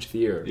exchanged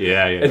fear.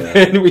 And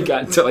then we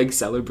got to like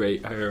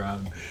celebrate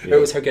her. It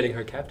was her getting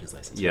her captain's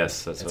license.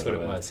 Yes, that's what it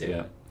was.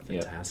 Yeah.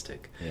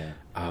 Fantastic.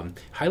 Yeah.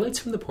 Highlights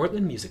from the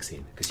Portland music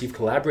scene, because you've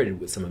collaborated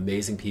with some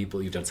amazing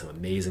people. You've done some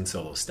amazing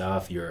solo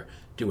stuff. You're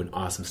doing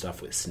awesome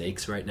stuff with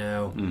Snakes right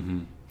now.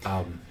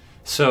 Mm-hmm.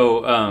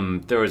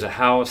 So there was a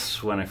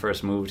house when I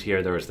first moved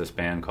here. There was this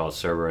band called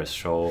Cerberus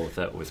Shoal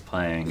that was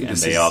playing, and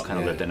they all kind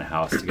of lived in a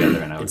house together,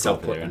 and I would go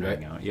there and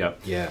hang out.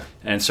 Yep. Yeah.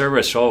 And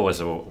Cerberus Shoal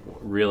was a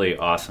really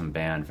awesome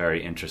band,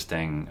 very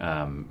interesting,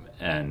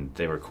 and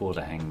they were cool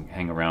to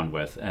hang around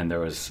with. And there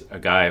was a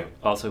guy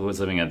also who was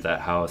living at that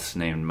house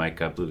named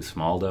Micah Blue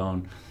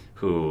Smaldone,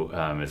 who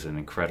is an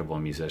incredible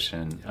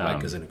musician.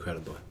 Micah's an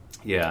incredible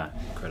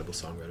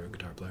songwriter and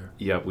guitar player.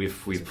 Yeah,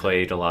 we've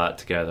played a lot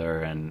together,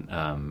 and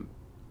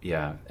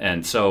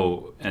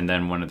and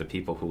then one of the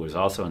people who was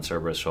also in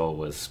Cerberus Shoal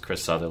was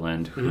Chris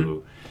Sutherland,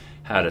 who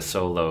had a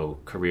solo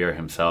career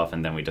himself,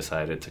 and then we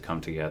decided to come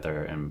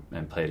together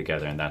and play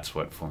together, and that's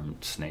what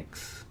formed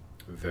Snakes.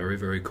 Very,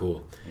 very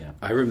cool. Yeah.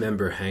 I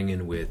remember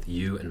hanging with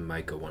you and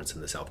Micah once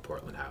in the South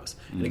Portland house.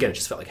 And again, it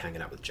just felt like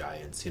hanging out with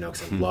giants,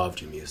 because I loved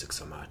your music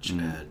so much.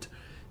 And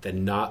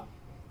then not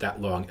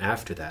that long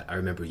after that, I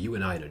remember you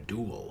and I in a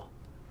duel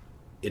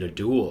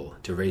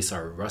to race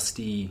our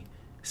rusty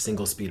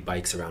single-speed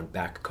bikes around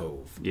Back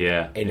Cove.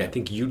 Yeah. And I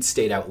think you'd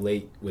stayed out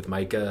late with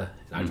Micah,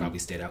 and I probably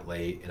stayed out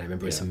late, and I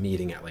remember us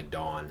meeting at like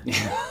dawn.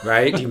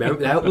 Right? Do you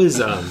remember? That was,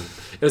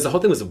 the whole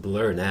thing was a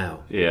blur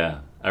now. Yeah.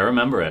 I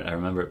remember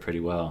it pretty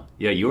well.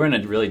 Yeah, you were in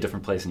a really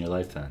different place in your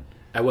life then.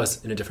 I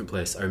was in a different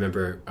place. I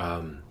remember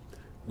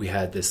we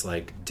had this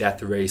like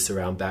death race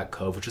around Back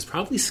Cove, which was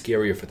probably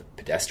scarier for the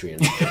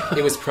pedestrians.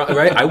 It was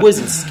right. I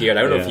wasn't scared.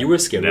 I don't know if you were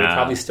scared. We were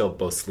probably still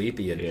both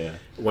sleepy and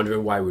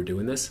wondering why we were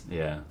doing this.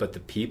 Yeah. But the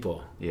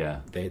people,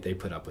 they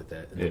put up with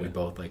it, and then we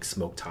both like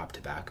smoked top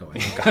tobacco. I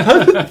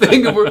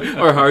think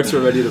our hearts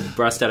were ready to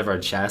burst out of our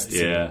chests.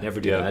 Yeah. And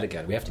never do that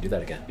again. We have to do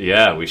that again.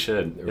 Yeah, we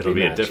should. It'll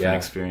be a different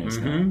experience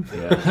now.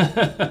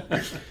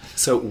 Yeah.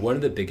 So one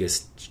of the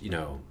biggest,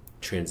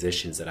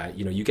 transitions that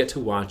you get to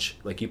watch,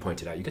 like you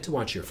pointed out, you get to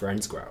watch your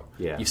friends grow.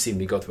 Yeah. You've seen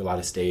me go through a lot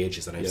of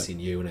stages, and I've seen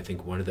you, and I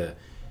think one of the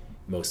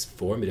most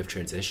formative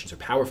transitions, or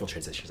powerful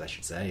transitions, I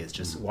should say, is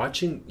just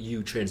watching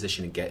you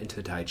transition and get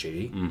into Tai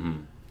Chi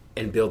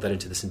and build that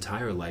into this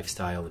entire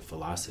lifestyle and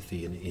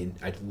philosophy. And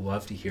I'd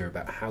love to hear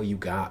about how you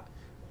got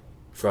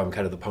from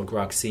kind of the punk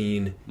rock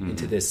scene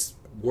into this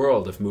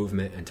world of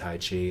movement and Tai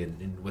Chi,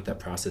 and what that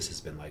process has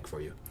been like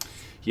for you.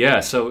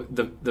 Yeah, so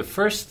the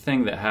first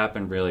thing that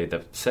happened really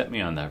that set me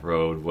on that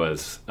road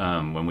was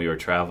when we were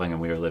traveling and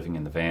we were living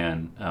in the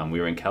van. We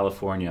were in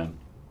California,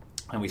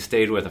 and we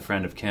stayed with a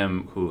friend of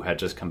Kim who had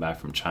just come back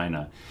from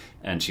China,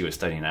 and she was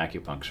studying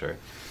acupuncture.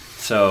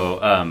 So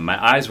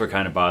my eyes were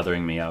kind of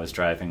bothering me. I was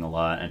driving a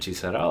lot, and she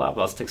said,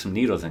 I'll stick some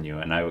needles in you.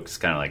 And I was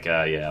kind of like,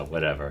 yeah,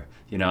 whatever.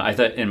 I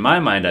thought in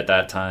my mind at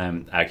that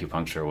time,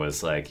 acupuncture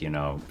was like,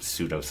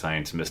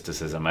 pseudoscience,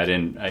 mysticism.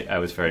 I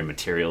was very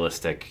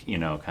materialistic,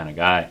 kind of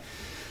guy.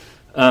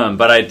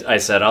 But I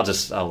said,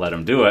 I'll let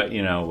him do it,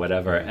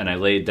 whatever. And I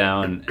laid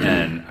down,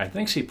 and I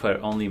think she put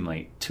only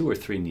like 2 or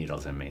 3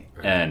 needles in me.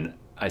 Right. And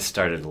I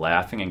started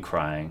laughing and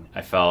crying.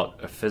 I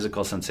felt a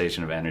physical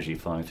sensation of energy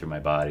flowing through my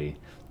body.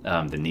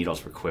 The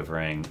needles were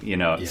quivering,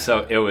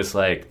 So it was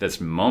like this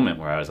moment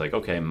where I was like,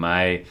 okay,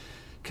 my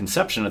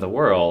conception of the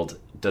world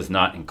does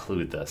not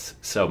include this.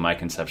 So my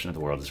conception of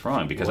the world is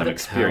wrong because I'm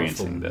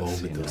experiencing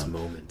this. Those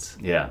moments.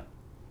 Yeah.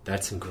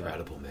 That's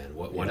incredible, man.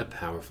 What a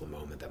powerful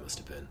moment that must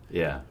have been.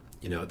 Yeah.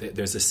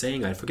 There's a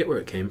saying, I forget where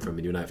it came from,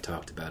 and you and I have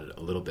talked about it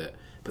a little bit,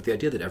 but the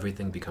idea that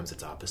everything becomes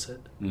its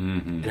opposite.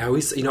 Mm-hmm. And I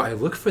always, I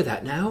look for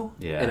that now.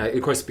 Yeah. And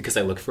of course, because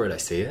I look for it, I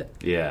see it.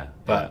 Yeah.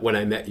 But when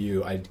I met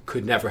you, I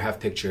could never have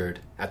pictured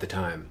at the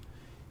time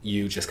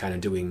you just kind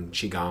of doing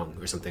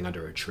qigong or something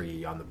under a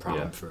tree on the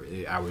prom for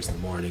hours in the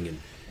morning. And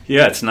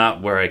yeah, it's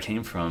not where I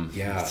came from.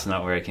 Yeah. It's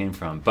not where I came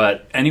from.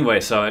 But anyway,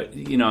 so,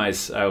 you know,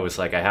 I was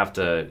like, I have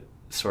to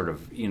sort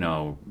of, you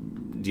know,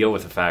 deal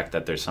with the fact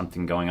that there's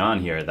something going on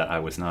here that I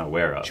was not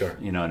aware of. Sure.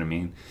 You know what I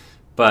mean?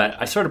 But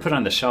I sort of put it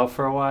on the shelf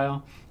for a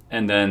while.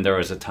 And then there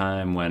was a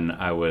time when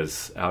I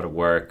was out of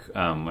work.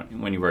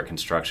 When you work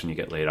construction, you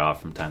get laid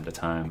off from time to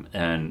time.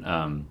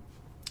 And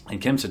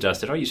Kim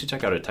suggested, oh, you should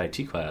check out a Tai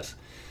Chi class.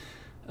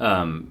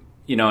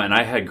 You know, and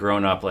I had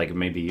grown up like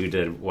maybe you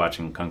did,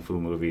 watching kung fu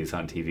movies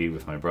on TV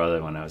with my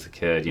brother when I was a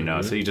kid, you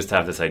know, so you just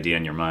have this idea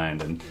in your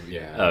mind and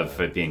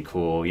of it being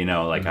cool, you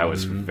know, like I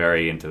was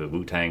very into the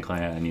Wu-Tang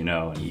Clan, you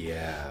know.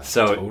 And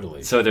so,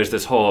 totally. So there's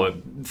this whole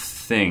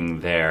thing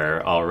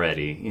there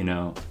already, you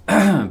know.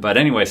 But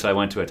anyway, so I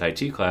went to a Tai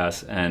Chi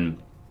class and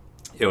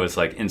it was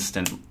like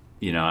instant,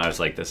 you know, I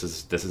was like, this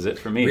is it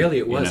for me. Really,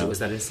 it was. You know? It was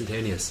that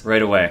instantaneous.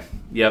 Right away.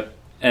 Yep.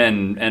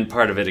 And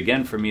part of it,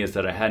 again, for me is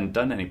that I hadn't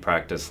done any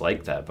practice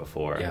like that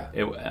before. Yeah.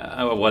 It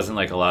wasn't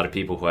like a lot of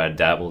people who had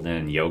dabbled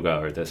in yoga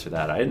or this or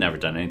that. I had never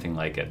done anything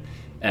like it.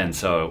 And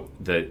so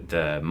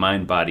the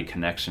mind-body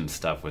connection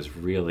stuff was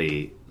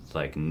really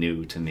like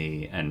new to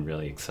me and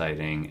really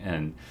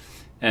exciting.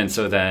 And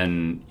so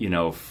then, you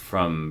know,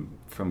 from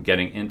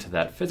getting into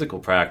that physical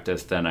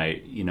practice, then I,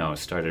 you know,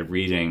 started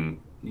reading,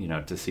 you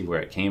know, to see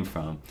where it came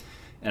from.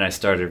 And I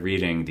started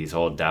reading these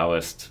old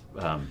Taoist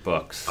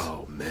books.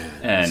 Oh, man.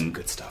 And there's some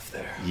good stuff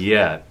there.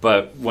 Yeah,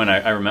 but when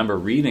I remember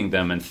reading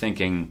them and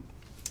thinking,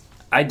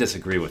 I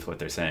disagree with what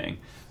they're saying,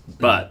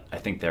 but I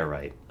think they're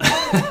right.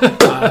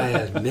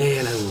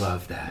 Man, I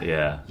love that.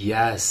 Yeah.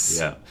 Yes.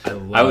 Yeah.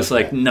 I was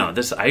like, no,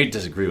 I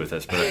disagree with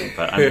this, but I'm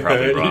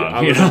probably wrong.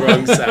 I'm on the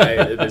wrong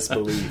side of this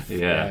belief.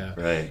 Yeah,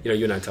 right. You know,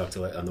 you and I talked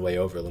on the way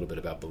over a little bit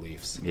about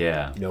beliefs.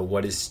 Yeah. You know,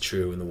 what is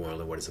true in the world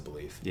and what is a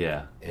belief.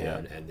 Yeah.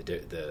 And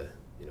the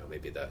you know,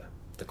 maybe the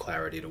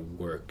clarity to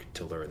work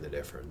to learn the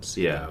difference.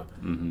 Yeah. You know?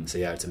 Mm-hmm. So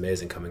yeah, it's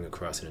amazing coming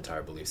across an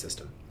entire belief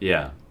system.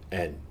 Yeah.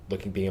 And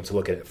being able to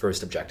look at it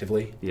first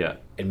objectively. Yeah.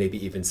 And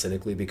maybe even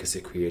cynically because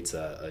it creates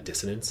a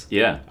dissonance.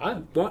 Yeah.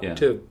 I want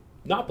to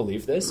not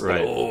believe this.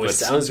 Right. But, it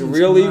sounds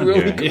really,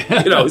 really,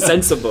 you know,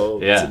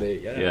 sensible to me.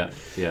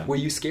 Yeah. Were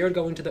you scared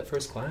going to that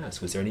first class?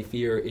 Was there any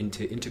fear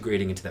into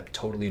integrating into that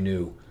totally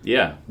new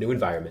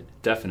environment?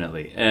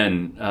 Definitely.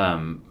 And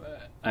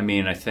I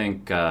mean, I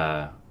think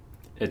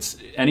it's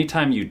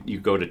anytime you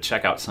go to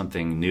check out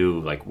something new,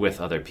 like with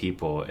other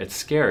people, it's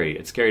scary.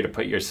 It's scary to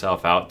put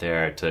yourself out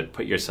there, to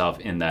put yourself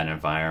in that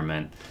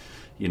environment,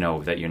 you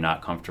know, that you're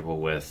not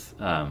comfortable with.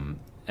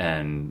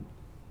 And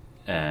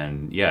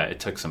yeah, it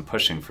took some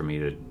pushing for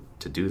me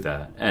to do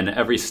that. And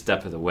every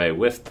step of the way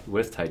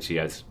with Tai Chi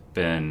has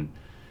been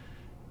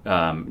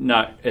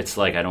it's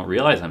like I don't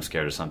realize I'm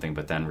scared of something,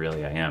 but then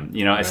really I am.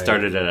 You know, I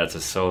started it as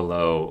a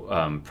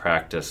solo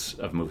practice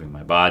of moving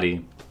my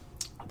body.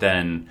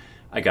 Then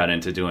I got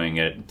into doing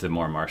it, the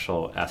more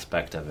martial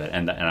aspect of it,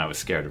 and I was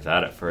scared of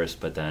that at first,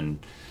 but then,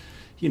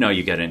 you know,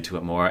 you get into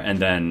it more, and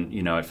then,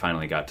 you know, it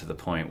finally got to the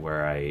point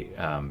where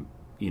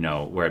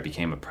where it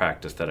became a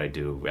practice that I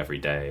do every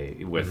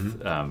day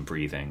with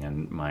breathing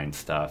and mind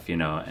stuff, you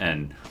know,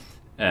 and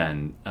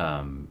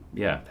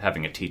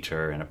having a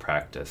teacher and a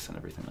practice and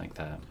everything like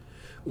that.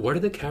 What are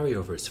the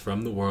carryovers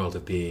from the world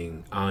of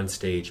being on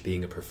stage,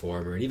 being a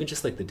performer, and even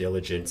just like the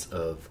diligence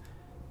of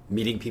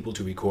meeting people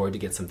to record to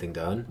get something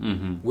done?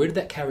 Mm-hmm. Where did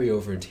that carry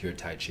over into your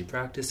Tai Chi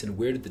practice, and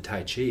where did the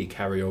Tai Chi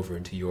carry over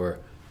into your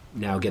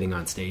now getting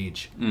on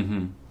stage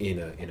in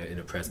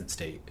a present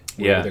state?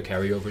 Are there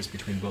carryovers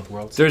between both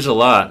worlds? There's a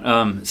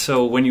lot.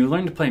 So when you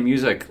learn to play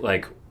music,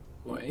 like,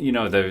 you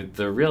know,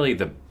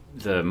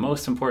 the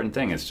most important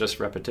thing is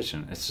just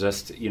repetition. It's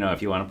just, you know,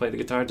 if you want to play the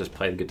guitar, just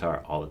play the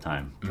guitar all the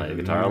time. Play the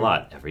guitar a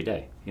lot every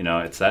day. You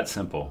know, it's that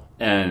simple.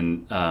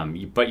 And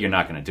but you're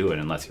not going to do it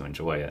unless you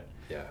enjoy it.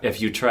 Yeah.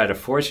 If you try to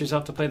force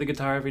yourself to play the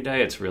guitar every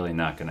day, it's really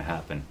not going to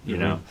happen, you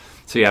know?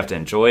 So you have to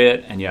enjoy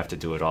it, and you have to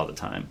do it all the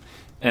time.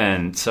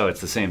 And so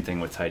it's the same thing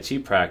with Tai Chi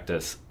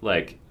practice.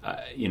 Like,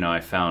 you know, I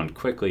found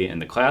quickly in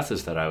the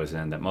classes that I was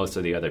in that most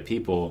of the other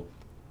people,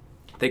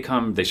 they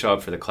show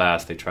up for the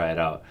class, they try it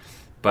out,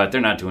 but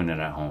they're not doing it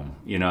at home,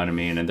 you know what I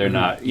mean? And they're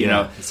not, you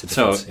know,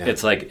 so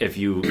it's like if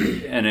you,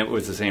 and it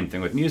was the same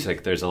thing with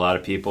music. There's a lot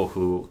of people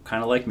who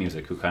kind of like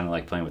music, who kind of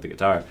like playing with the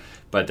guitar,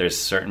 but there's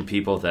certain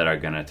people that are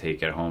going to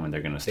take it home and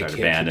they're going to start a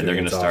band and they're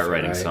going to start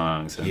writing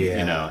songs, and,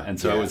 you know, and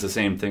so it was the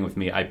same thing with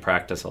me. I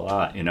practice a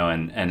lot, you know,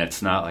 and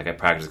it's not like I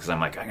practice because I'm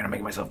like, I'm going to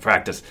make myself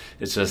practice.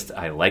 It's just,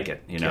 I like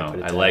it, you know,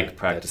 I like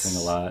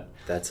practicing a lot.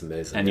 That's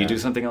amazing. And you do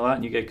something a lot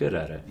and you get good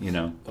at it, you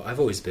know. Well, I've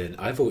always had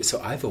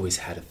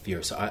a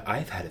fear. So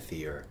I've had a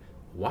fear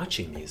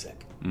watching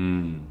music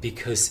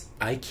because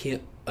I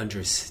can't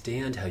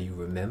understand how you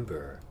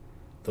remember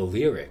the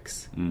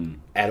lyrics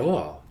at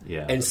all.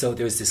 Yeah. And so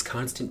there's this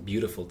constant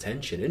beautiful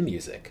tension in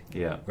music.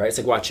 Yeah. Right? It's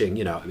like watching,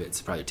 you know,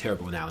 it's probably a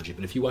terrible analogy,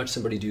 but if you watch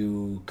somebody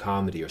do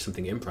comedy or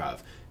something improv,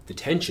 the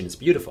tension is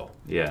beautiful.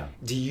 Yeah.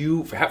 Do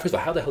you, first of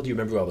all, how the hell do you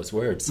remember all those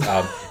words?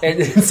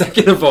 And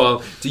second of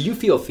all, do you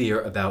feel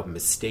fear about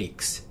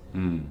mistakes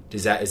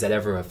Is that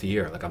ever a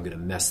fear? Like, I'm going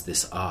to mess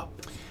this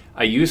up?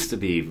 I used to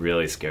be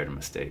really scared of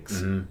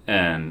mistakes,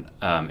 and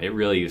it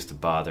really used to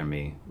bother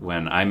me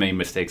when I made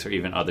mistakes, or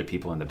even other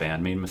people in the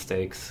band made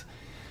mistakes.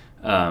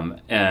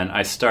 And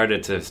I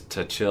started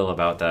to chill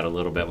about that a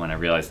little bit when I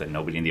realized that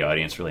nobody in the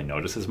audience really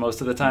notices most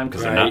of the time,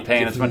 because they're not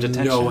paying as much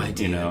attention, no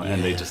idea,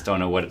 and they just don't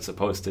know what it's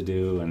supposed to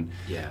do. And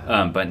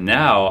but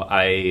now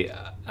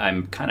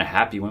I'm kind of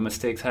happy when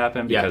mistakes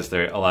happen, because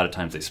a lot of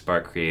times they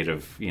spark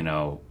creative,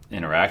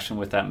 interaction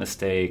with that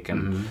mistake,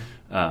 and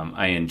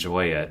I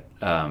enjoy it.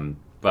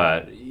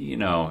 But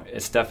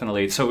it's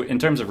definitely so. In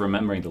terms of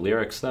remembering the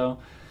lyrics, though,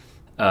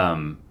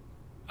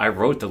 I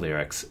wrote the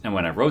lyrics, and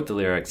when I wrote the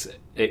lyrics,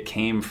 it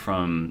came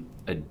from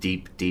a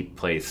deep, deep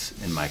place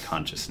in my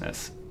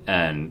consciousness.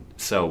 And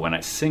so when I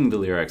sing the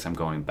lyrics, I'm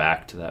going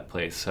back to that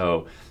place.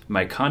 So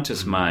my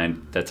conscious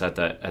mind that's at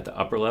the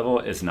upper level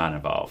is not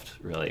involved,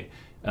 really.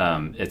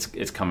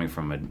 It's coming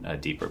from a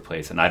deeper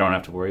place, and I don't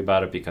have to worry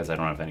about it because I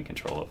don't have any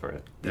control over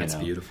it. That's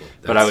beautiful.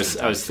 But I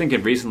was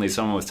thinking recently,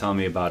 someone was telling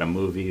me about a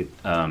movie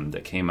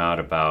that came out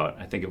about,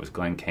 I think it was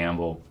Glenn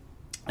Campbell,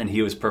 and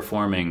he was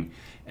performing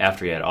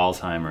after he had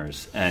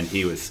Alzheimer's, and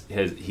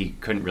he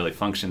couldn't really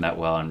function that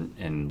well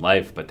in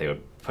life, but they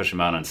would push him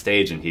out on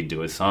stage and he'd do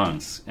his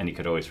songs, and he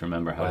could always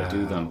remember how to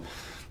do them.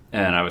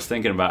 And I was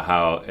thinking about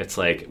how it's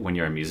like when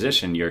you're a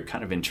musician, you're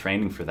kind of been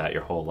training for that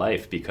your whole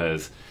life,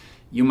 because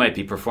you might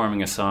be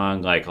performing a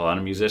song, like a lot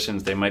of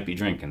musicians, they might be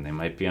drinking, they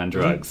might be on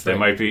drugs, they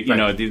might be,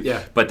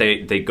 but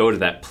they go to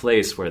that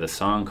place where the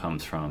song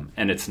comes from,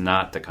 and it's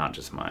not the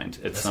conscious mind,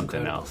 it's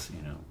something else,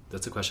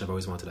 That's a question I've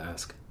always wanted to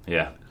ask.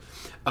 Yeah.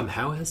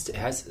 How has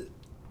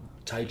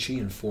Tai Chi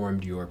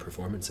informed your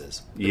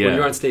performances? Yeah. When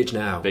you're on stage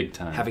now, big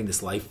time, having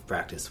this life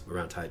practice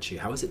around Tai Chi,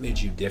 how has it made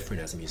you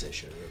different as a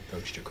musician, or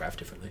approached your craft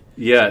differently?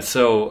 Yeah,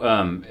 so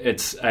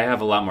I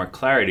have a lot more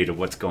clarity to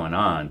what's going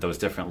on, those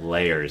different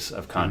layers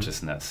of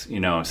consciousness,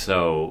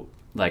 so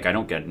like I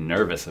don't get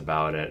nervous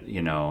about it,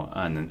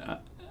 on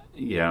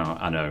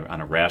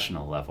a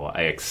rational level.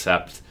 I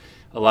accept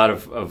a lot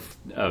of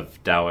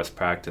Taoist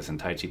practice and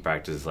Tai Chi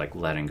practice is like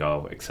letting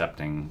go,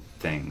 accepting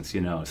things,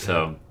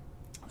 so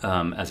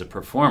as a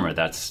performer,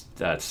 that's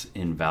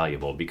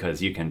invaluable,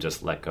 because you can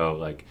just let go,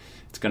 like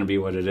it's going to be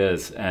what it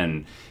is.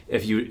 And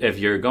if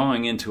you're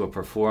going into a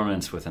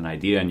performance with an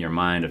idea in your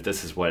mind of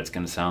this is what it's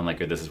going to sound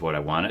like, or this is what I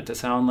want it to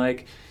sound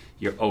like,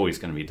 you're always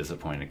going to be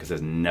disappointed, because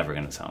it's never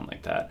going to sound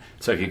like that.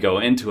 So if you go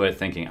into it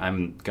thinking,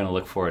 I'm going to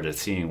look forward to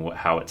seeing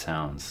how it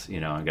sounds,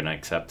 I'm going to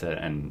accept it,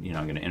 and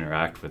I'm going to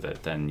interact with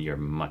it, then you're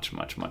much,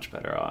 much, much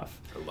better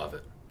off. I love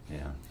it.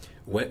 Yeah.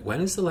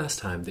 When is the last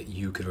time that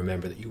you could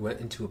remember that you went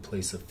into a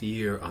place of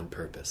fear on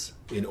purpose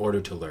in order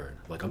to learn?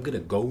 Like, I'm going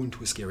to go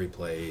into a scary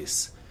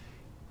place,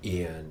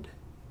 and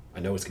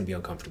I know it's going to be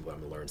uncomfortable, but I'm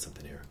going to learn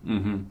something here.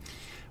 Mm-hmm.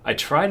 I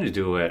try to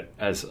do it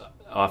as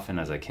often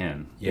as I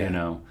can, I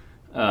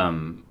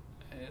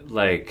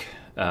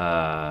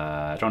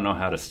don't know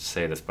how to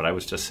say this, but I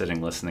was just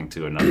sitting listening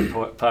to another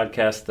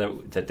podcast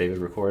that David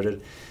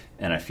recorded,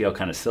 and I feel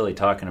kind of silly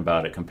talking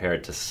about it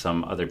compared to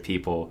some other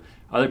people.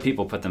 Other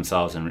people put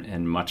themselves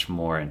in much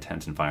more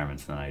intense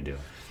environments than I do.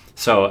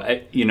 So,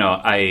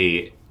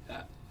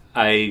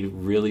 I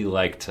really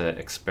like to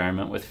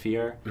experiment with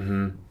fear,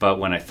 but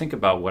when I think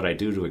about what I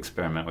do to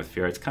experiment with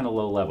fear, it's kind of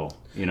low level.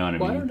 You know what I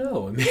mean? I don't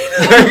know.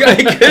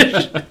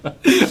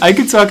 I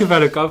could talk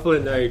about a couple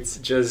of nights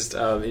just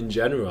in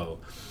general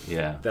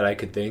that I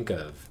could think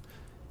of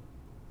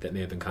that may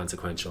have been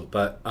consequential.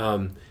 But,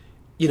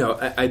 you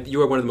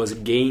are one of the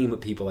most game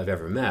people I've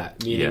ever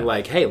met. Meaning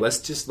like, hey, let's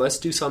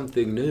do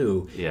something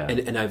new. Yeah.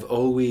 And I've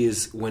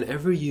always,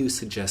 whenever you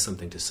suggest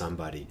something to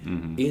somebody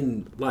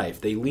in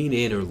life, they lean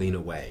in or lean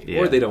away.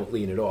 Yeah. Or they don't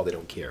lean at all. They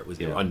don't care.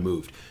 They're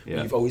unmoved.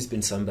 Yeah. You've always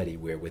been somebody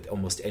where with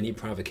almost any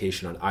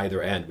provocation on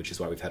either end, which is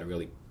why we've had a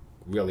really,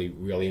 really,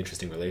 really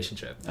interesting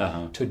relationship,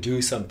 to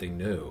do something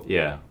new.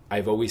 Yeah.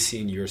 I've always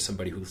seen you're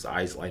somebody whose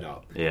eyes light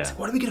up. Yeah. It's like,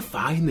 what are we going to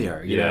find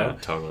there? You know?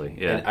 Totally.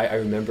 Yeah. And I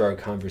remember our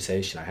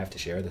conversation. I have to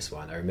share this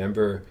one. I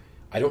remember,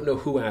 I don't know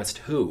who asked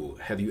who,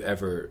 have you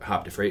ever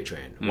hopped a freight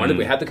train?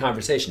 We had the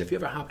conversation, if you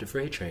ever hopped a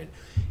freight train.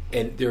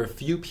 And there are a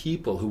few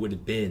people who would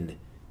have been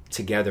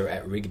together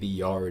at Rigby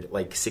Yard,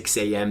 like 6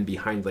 a.m.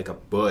 behind like a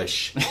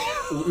bush,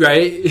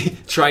 right?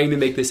 Trying to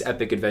make this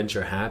epic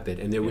adventure happen.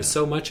 And there was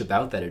so much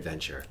about that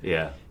adventure.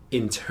 Yeah.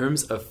 In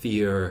terms of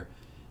fear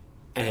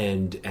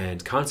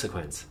and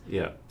consequence.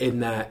 Yeah. In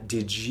that,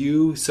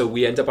 so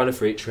we end up on a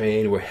freight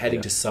train, we're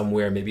heading to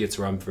somewhere, maybe it's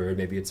Rumford,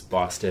 maybe it's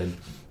Boston.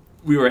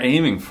 We were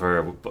aiming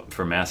for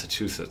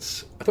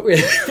Massachusetts. I thought we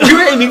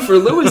were aiming for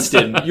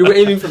Lewiston. You were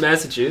aiming for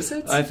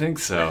Massachusetts? I think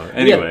so.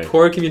 Anyway. We had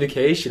poor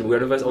communication. We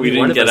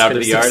didn't get out of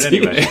the yard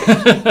anyway.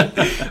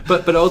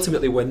 But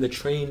ultimately, when the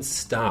train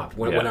stopped,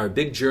 when our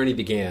big journey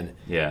began,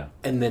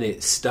 and then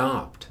it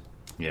stopped,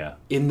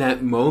 in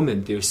that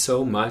moment, there's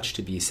so much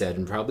to be said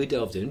and probably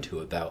delved into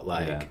about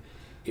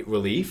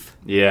relief.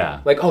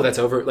 Yeah. Like, oh, that's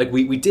over. Like,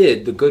 we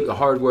did the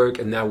hard work,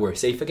 and now we're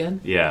safe again.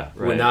 Yeah.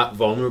 Right. We're not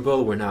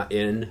vulnerable. We're not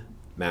in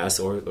Mass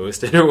or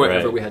Lewiston or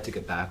wherever Right. we had to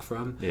get back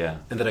from. Yeah.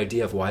 And that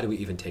idea of why do we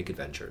even take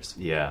adventures?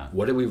 Yeah.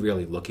 What are we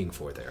really looking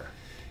for there?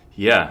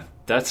 Yeah.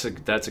 That's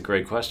a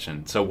great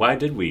question. So why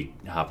did we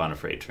hop on a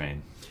freight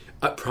train?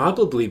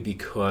 Probably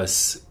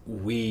because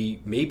we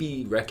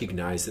maybe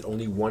recognized that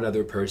only one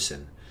other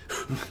person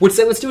would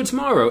say, let's do it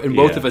tomorrow. And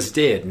both Yeah. of us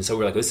did. And so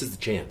we're like, this is the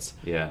chance.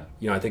 Yeah.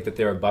 You know, I think that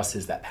there are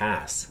buses that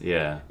pass.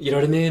 Yeah. You know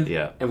what I mean?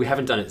 Yeah. And we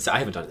haven't done it. I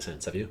haven't done it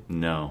since. Have you?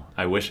 No.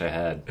 I wish I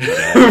had. But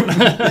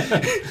I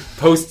haven't.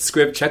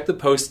 Postscript. Check the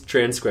post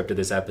transcript of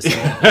this episode.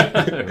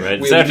 Right.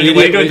 This afternoon.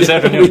 Wake up this We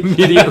afternoon.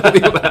 immediately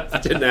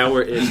left. And now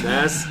we're in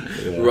Mass,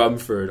 Yeah.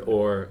 Rumford,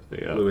 or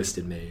Yeah.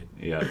 Lewiston, Maine.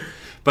 Yeah.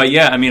 But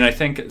yeah, I mean, I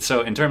think so.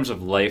 In terms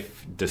of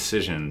life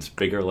decisions,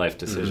 bigger life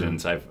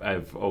decisions,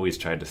 I've always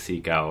tried to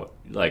seek out.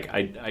 Like,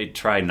 I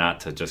try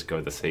not to just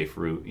go the safe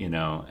route, you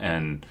know.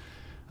 And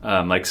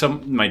like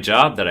my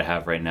job that I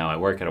have right now, I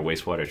work at a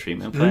wastewater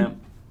treatment plant,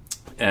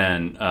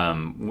 and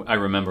I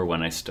remember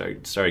when I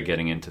started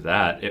getting into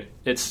that,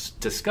 it's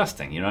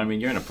disgusting. You know, I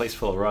mean, you're in a place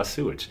full of raw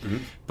sewage,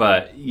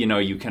 but you know,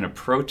 you can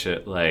approach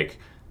it like,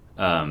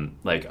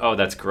 oh,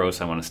 that's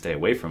gross. I want to stay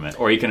away from it.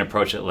 Or you can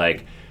approach it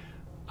like,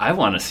 I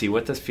want to see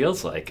what this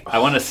feels like. I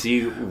want to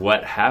see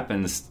what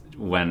happens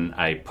when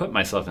I put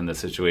myself in this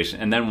situation.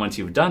 And then once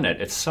you've done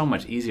it, it's so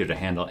much easier to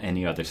handle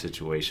any other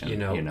situation. You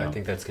know, I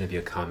think that's going to be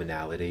a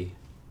commonality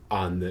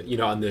on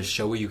the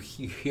show where you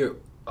hear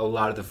a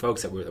lot of the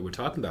folks that we're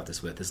talking about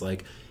this with is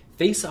like,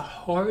 face a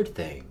hard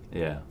thing.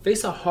 Yeah.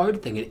 Face a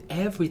hard thing and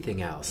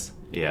everything else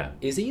Yeah.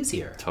 is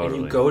easier. Totally.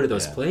 And you go to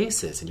those Yeah.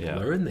 places and you Yeah.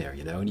 learn there,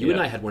 you know. And you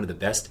and I had one of the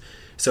best.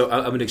 So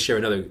I'm going to share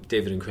another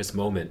David and Chris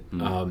moment.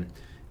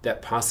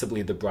 That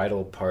possibly the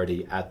bridal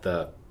party at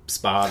the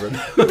spa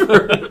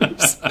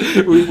remembers.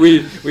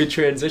 we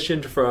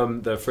transitioned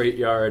from the freight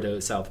yard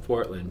of South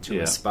Portland to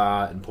Yeah. a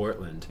spa in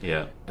Portland.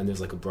 Yeah. And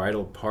there's like a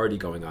bridal party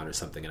going on or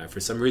something. And for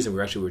some reason, we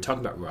were talking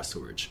about raw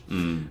sewage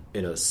in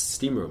a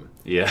steam room.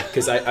 Yeah.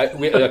 Because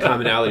we had a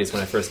commonality is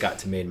when I first got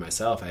to Maine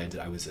myself,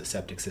 I was a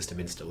septic system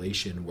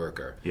installation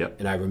worker. Yep.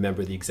 And I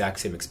remember the exact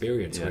same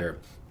experience Yeah. where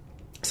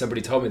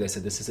somebody told me, they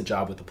said, this is a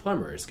job with the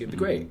plumber. It's going to be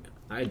great.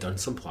 I had done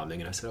some plumbing,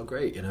 and I said, oh,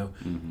 great, you know.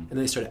 And then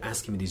they started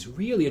asking me these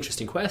really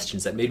interesting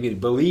questions that made me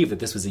believe that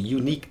this was a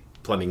unique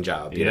plumbing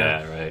job, you know.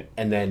 Yeah, right.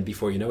 And then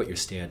before you know it, you're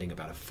standing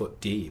about a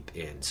foot deep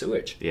in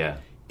sewage. Yeah.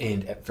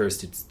 And at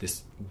first, it's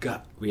this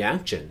gut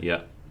reaction.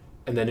 Yeah.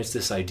 And then it's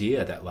this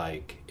idea that,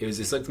 like,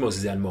 it's like the most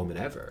Zen moment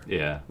ever.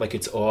 Yeah. Like,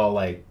 it's all,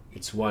 like,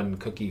 it's one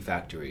cookie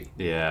factory.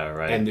 Yeah,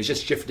 right. And there's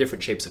just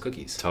different shapes of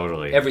cookies.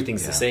 Totally.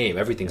 Everything's Yeah. the same.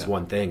 Everything's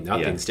one thing.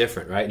 Nothing's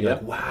different, right? And Yeah. you're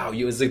like, wow.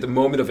 It was like the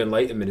moment of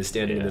enlightenment is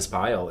standing in Yeah. this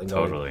pile and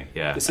going, Totally.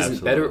 Yeah. this isn't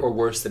absolutely. better or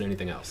worse than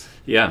anything else.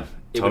 Yeah.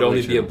 It would totally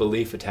only be a true.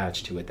 belief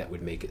attached to it that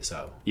would make it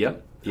so.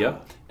 Yep.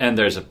 Yep. And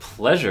there's a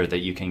pleasure that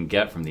you can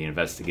get from the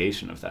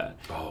investigation of that.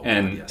 Oh,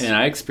 and yes. and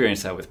I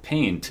experienced that with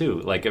pain too.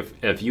 Like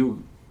if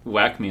you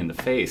whack me in the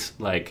face,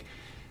 like,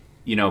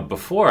 you know,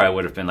 before I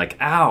would have been like,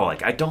 ow,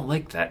 like I don't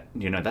like that,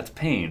 you know, that's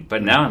pain.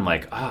 But now I'm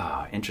like,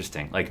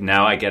 interesting. Like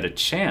now I get a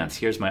chance.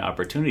 Here's my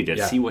opportunity to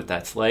Yeah. see what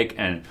that's like.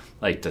 And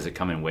like, does it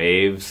come in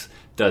waves?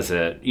 Does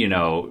it, you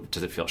know,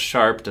 does it feel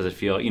sharp? Does it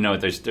feel, you know,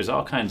 there's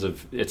all kinds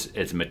of,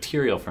 it's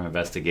material from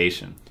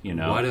investigation, you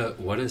know?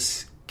 What a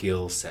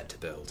skill set to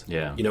build.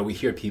 Yeah. You know, we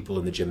hear people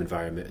in the gym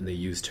environment and they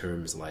use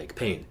terms like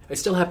pain. It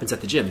still happens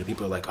at the gym and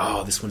people are like,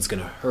 oh, this one's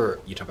going to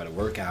hurt. You talk about a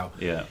workout.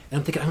 Yeah. And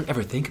I'm thinking, I don't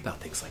ever think about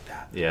things like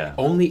that. Yeah.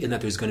 Only in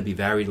that there's going to be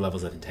varied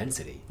levels of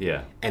intensity.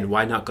 Yeah. And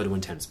why not go to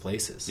intense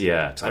places?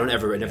 Yeah. So I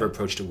never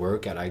approach a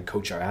workout. I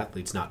coach our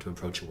athletes not to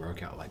approach a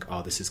workout like,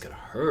 oh, this is going to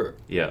hurt.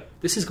 Yeah.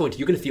 This is you're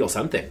going to feel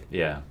something.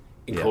 Yeah.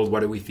 In Yeah. cold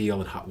water we feel,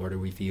 in hot water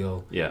we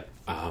feel. Yeah.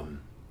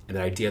 And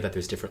the idea that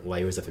there's different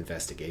layers of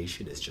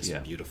investigation is just Yeah.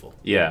 beautiful.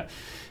 Yeah.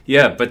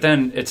 Yeah. But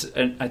then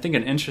I think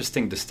an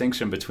interesting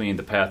distinction between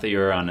the path that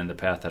you're on and the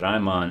path that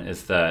I'm on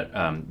is that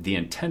the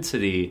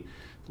intensity,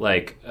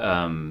 like,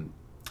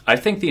 I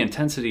think the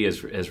intensity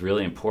is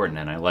really important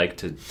and I like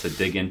to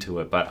dig into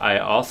it. But I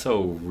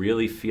also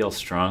really feel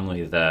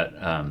strongly that,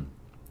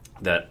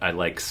 that I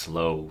like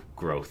slow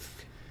growth.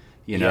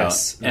 You know,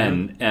 Yes.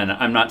 and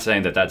I'm not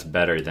saying that that's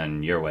better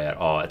than your way at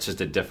all. It's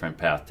just a different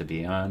path to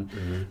be on.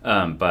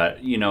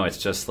 But you know, it's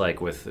just like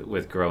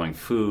with growing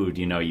food.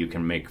 You know, you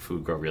can make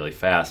food grow really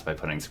fast by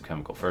putting some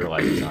chemical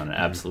fertilizers on it,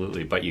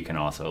 absolutely. But you can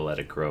also let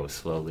it grow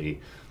slowly.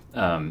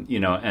 You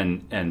know,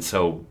 and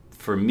so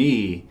for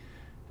me,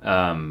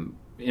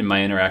 in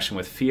my interaction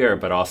with fear,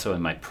 but also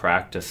in my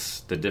practice,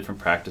 the different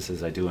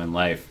practices I do in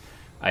life,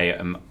 I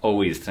am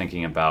always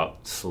thinking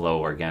about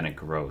slow organic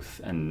growth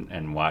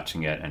and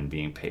watching it and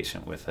being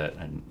patient with it.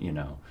 And, you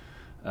know,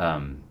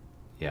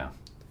 yeah.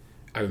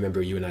 I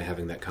remember you and I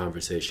having that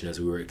conversation as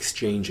we were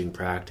exchanging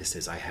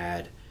practices. I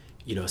had,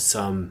 you know,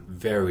 some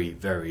very,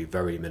 very,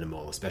 very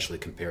minimal, especially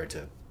compared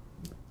to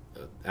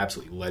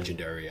absolutely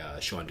legendary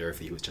Sean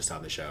Durfee, who was just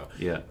on the show.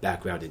 Yeah.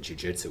 Background in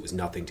jiu-jitsu. It was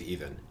nothing to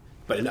even.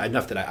 But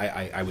enough that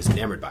I was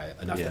enamored by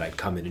it, enough Yeah. that I'd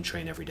come in and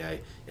train every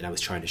day, and I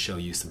was trying to show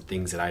you some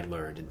things that I'd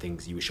learned, and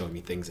things you were showing me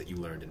things that you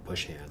learned in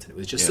push hands, and it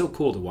was just Yeah. so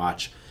cool to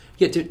watch.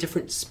 Yeah,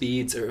 different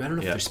speeds, or I don't know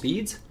if Yeah. they're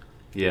speeds,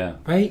 Yeah.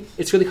 Right?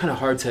 It's really kind of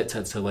hard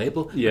to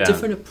label. Yeah.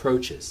 Different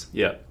approaches.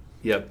 Yep,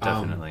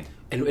 definitely.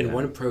 And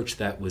one approach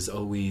that was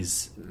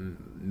always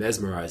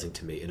mesmerizing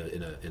to me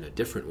in a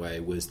different way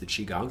was the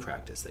Qigong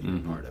practice that you were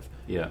part of.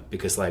 Yeah.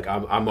 Because like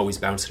I'm always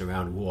bouncing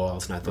around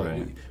walls, and I thought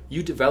Right.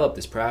 you developed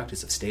this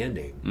practice of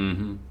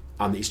standing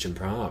on the Eastern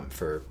Prom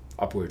for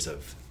upwards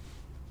of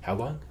how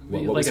long?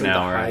 What Like was an the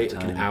hour height? at a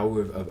Like an time.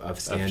 hour of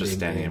standing, Of just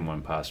standing and, in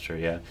one posture,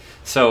 yeah.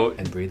 So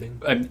and breathing.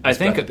 I Is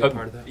think breath a big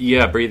part of that?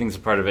 Yeah, breathing's a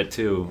part of it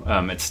too.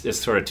 It's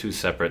sort of two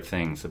separate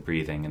things, the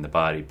breathing and the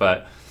body.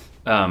 But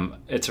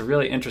it's a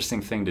really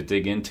interesting thing to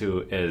dig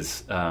into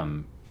is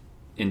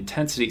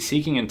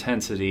seeking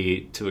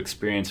intensity to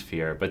experience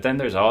fear. But then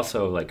there's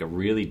also like a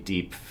really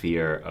deep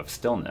fear of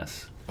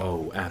stillness.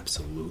 Oh,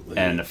 absolutely.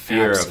 And a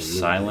fear Absolutely. of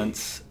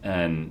silence,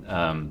 and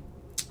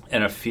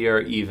a fear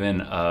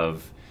even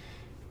of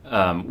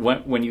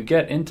when you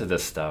get into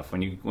this stuff,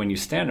 when you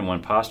stand in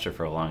one posture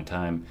for a long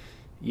time,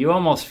 you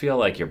almost feel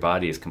like your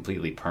body is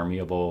completely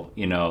permeable.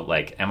 You know,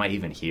 like, am I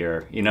even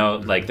here? You know,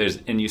 like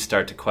and you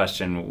start to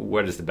question,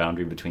 what is the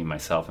boundary between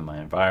myself and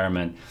my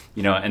environment?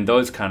 You know, and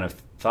those kind of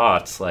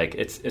thoughts, like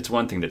it's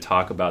one thing to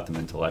talk about them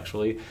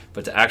intellectually,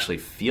 but to actually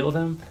feel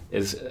them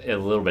is a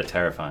little bit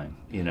terrifying.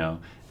 You know.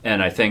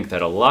 And I think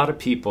that a lot of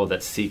people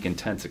that seek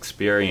intense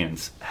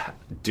experience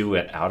do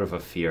it out of a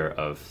fear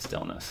of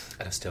stillness.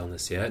 Out of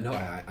stillness, yeah. No,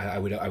 I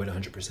would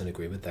 100%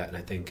 agree with that. And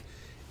I think,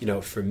 you know,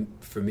 for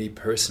me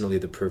personally,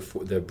 the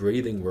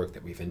breathing work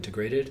that we've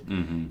integrated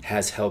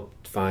has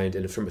helped find,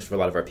 and for a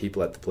lot of our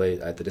people at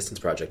the Distance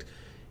Project,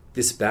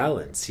 this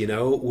balance, you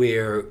know,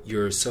 where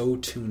you're so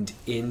tuned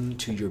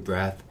into your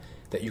breath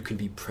that you can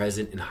be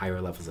present in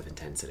higher levels of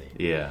intensity.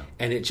 Yeah.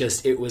 And it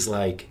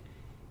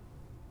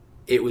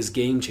was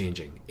game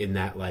changing in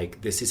that,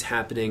 like, this is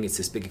happening, it's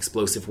this big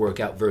explosive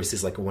workout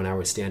versus like a 1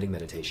 hour standing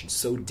meditation.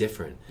 So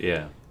different.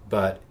 Yeah.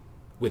 But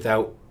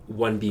without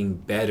one being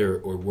better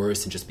or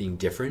worse and just being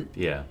different,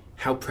 Yeah.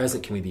 how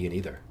present can we be in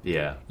either?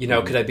 Yeah. You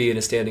know, could I be in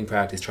a standing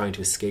practice trying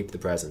to escape the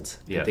present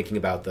Yeah. and thinking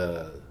about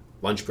the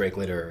lunch break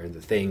later and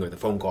the thing or the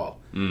phone call?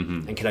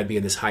 And can I be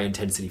in this high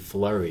intensity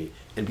flurry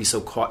and be so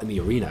caught in the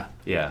arena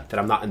Yeah. that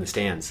I'm not in the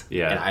stands?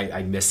 Yeah. And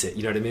I miss it.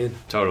 You know what I mean?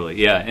 Totally.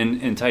 Yeah.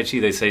 In Tai Chi,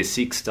 they say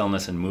seek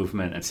stillness in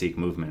movement and seek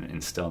movement in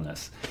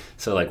stillness.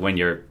 So like when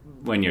you're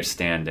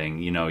standing,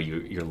 you know,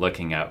 you're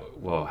looking at,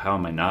 well, how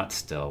am I not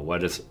still?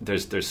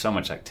 There's so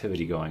much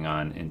activity going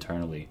on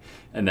internally.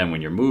 And then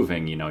when you're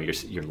moving, you know,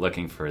 you're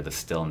looking for the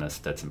stillness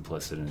that's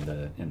implicit in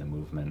the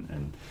movement.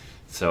 And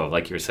so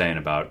like you were saying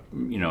about,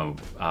 you know,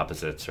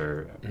 opposites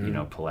or, you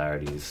know,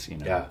 polarities, you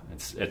know, Yeah.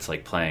 it's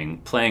like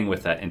playing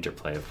with that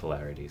interplay of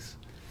polarities.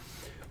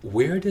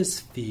 Where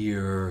does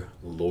fear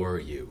lure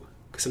you?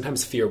 Because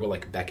sometimes fear will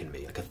like beckon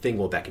me, like a thing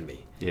will beckon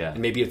me. Yeah.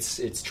 And maybe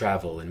it's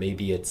travel, and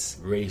maybe it's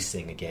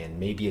racing again,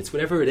 maybe it's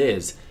whatever it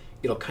is.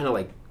 It'll kind of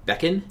like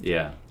beckon.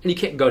 Yeah. And you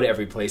can't go to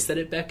every place that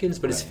it beckons,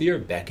 but is Right. fear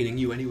beckoning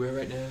you anywhere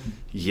right now?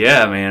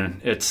 Yeah,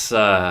 man. It's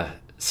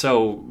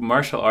so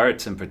martial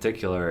arts in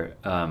particular.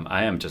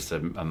 I am just a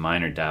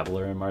minor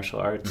dabbler in martial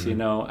arts. You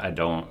know,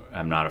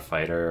 I'm not a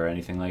fighter or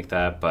anything like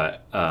that.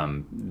 But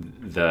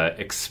the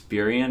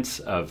experience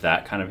of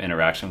that kind of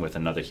interaction with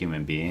another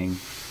human being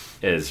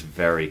is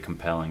very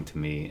compelling to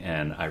me,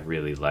 and I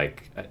really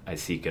I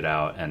seek it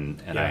out,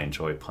 and Yeah. I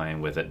enjoy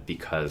playing with it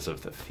because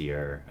of the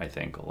fear, I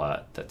think, a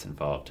lot that's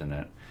involved in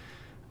it.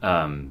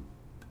 And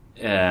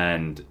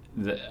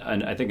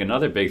I think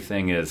another big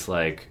thing is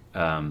like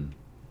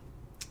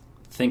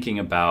thinking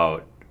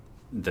about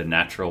the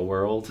natural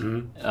world.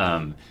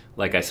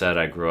 Like I said,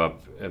 I grew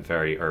up a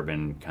very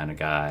urban kind of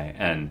guy,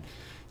 and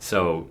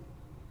so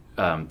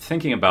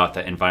thinking about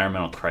the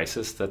environmental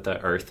crisis that the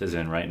Earth is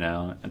in right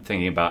now, and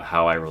thinking about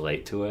how I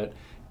relate to it,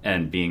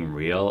 and being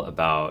real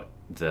about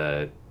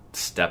the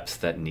steps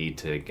that need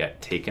to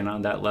get taken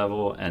on that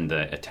level, and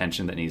the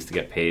attention that needs to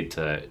get paid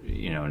to,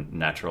 you know,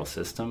 natural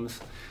systems,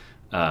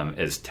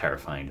 is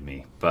terrifying to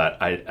me.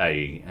 But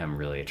I am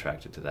really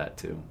attracted to that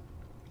too.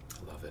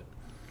 I love it.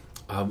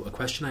 A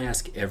question I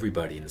ask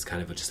everybody, and it's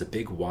kind of just a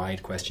big,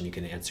 wide question you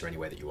can answer any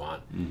way that you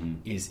want,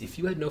 is if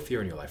you had no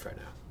fear in your life right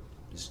now,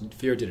 just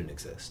fear didn't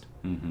exist,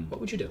 what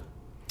would you do?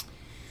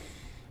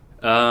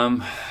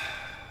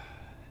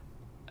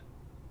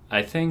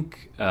 I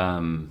think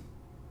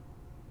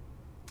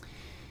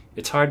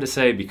it's hard to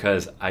say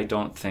because I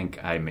don't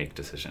think I make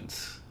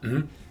decisions.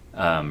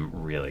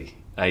 Really.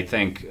 I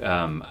think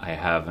I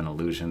have an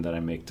illusion that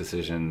I make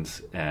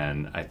decisions,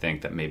 and I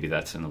think that maybe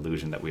that's an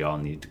illusion that we all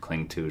need to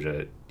cling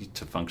to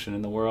function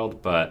in the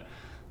world, but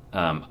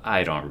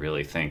I don't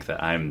really think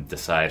that I'm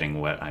deciding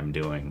what I'm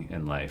doing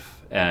in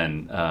life.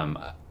 And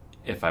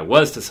if I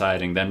was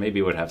deciding, then maybe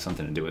it would have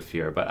something to do with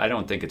fear, but I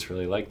don't think it's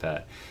really like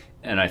that.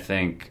 And I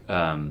think,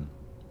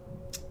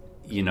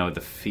 you know,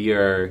 the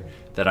fear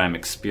that I'm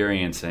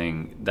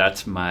experiencing,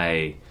 that's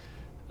my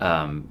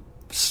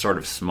sort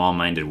of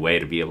small-minded way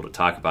to be able to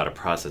talk about a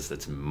process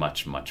that's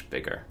much, much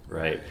bigger,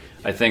 right?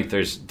 I think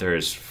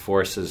there's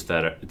forces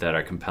that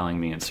are compelling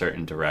me in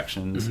certain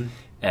directions,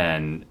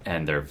 and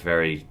they're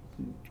very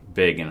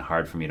big and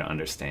hard for me to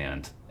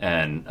understand,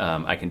 and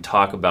I can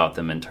talk about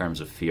them in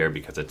terms of fear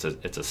because it's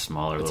a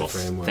smaller little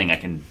thing I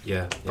can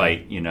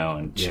bite,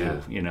 and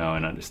chew,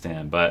 and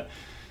understand. But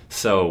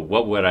so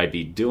what would I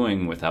be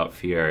doing without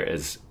fear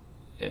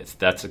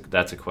that's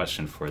a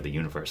question for the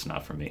universe,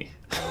 not for me.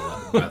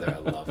 Brother, I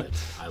love it.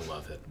 I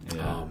love it.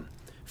 Yeah.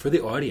 For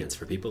the audience,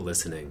 for people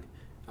listening,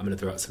 I'm going to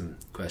throw out some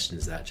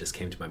questions that just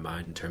came to my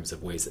mind in terms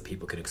of ways that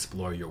people can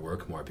explore your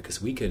work more,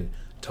 because we can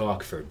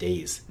talk for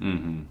days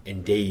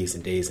and days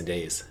and days and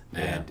days.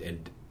 Yeah.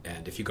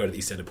 And if you go to the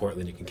east end of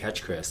Portland, you can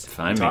catch Chris.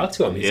 Find talk me.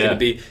 to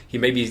him. He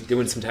may be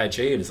doing some Tai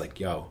Chi and he's like,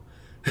 yo,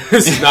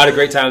 this is not a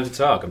great time to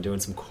talk. I'm doing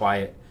some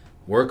quiet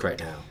work right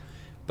now.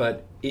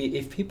 But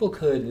if people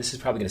could, this is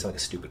probably going to sound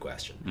like a stupid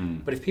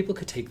question, but if people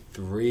could take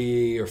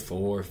 3 or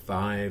 4 or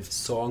 5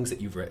 songs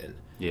that you've written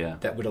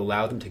that would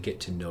allow them to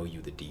get to know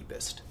you the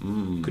deepest,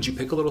 could you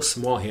pick a little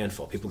small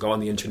handful? People go on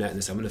the internet and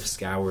they say, I'm going to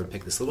scour and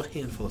pick this little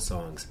handful of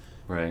songs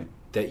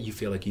that you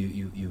feel like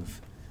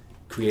you've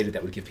created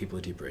that would give people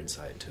a deeper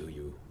insight into who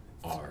you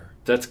are.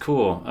 That's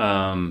cool.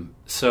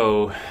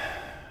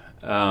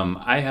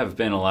 I have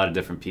been a lot of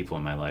different people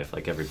in my life,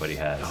 like everybody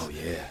has. Oh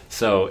yeah.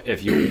 So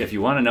if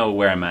you want to know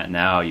where I'm at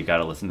now, you got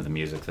to listen to the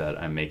music that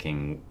I'm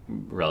making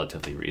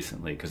relatively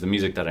recently, because the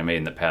music that I made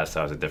in the past,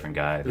 I was a different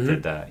guy that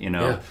did that,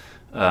 Yeah.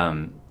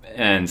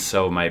 And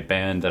so my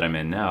band that I'm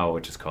in now,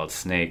 which is called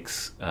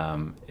Snakes,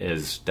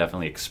 is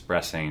definitely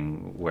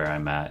expressing where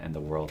I'm at in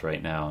the world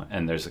right now.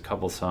 And there's a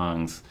couple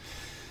songs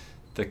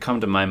that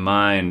come to my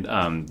mind.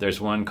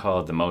 There's one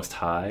called "The Most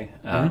High."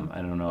 I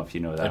don't know if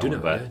you know that. I do one,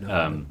 know, but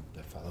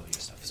I follow your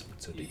stuff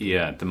so deeply.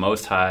 Yeah, "The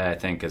Most High" I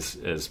think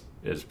is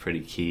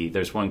pretty key.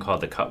 There's one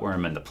called "The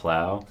Cutworm and the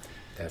Plow."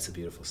 That's a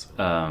beautiful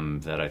song.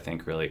 That I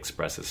think really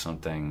expresses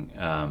something.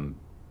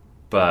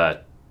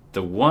 But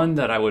the one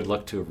that I would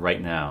look to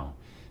right now,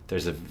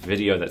 there's a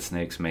video that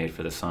Snakes made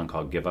for the song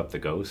called "Give Up the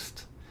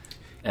Ghost."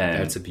 And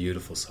that's a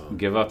beautiful song.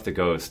 "Give Up the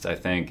Ghost," I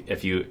think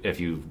if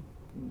you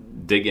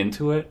dig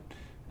into it,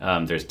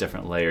 there's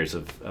different layers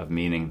of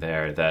meaning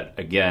there that,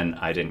 again,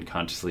 I didn't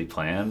consciously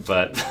plan,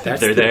 but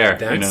they're there.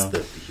 That's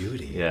the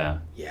beauty. Yeah.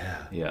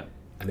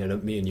 I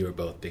mean, me and you are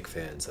both big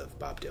fans of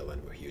Bob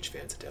Dylan. We're huge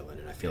fans of Dylan,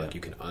 and I feel like you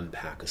can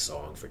unpack a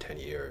song for 10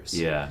 years.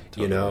 Yeah,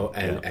 totally.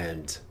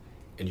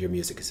 And your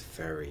music is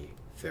very,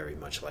 very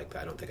much like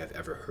that. I don't think I've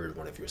ever heard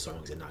one of your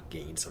songs and not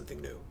gained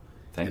something new.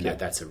 Thank you.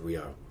 That's a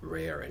real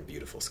rare and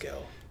beautiful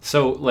skill.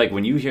 So, like,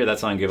 when you hear that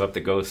song, "Give Up the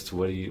Ghost,"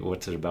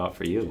 what's it about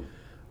for you?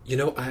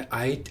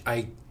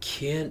 I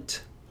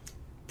can't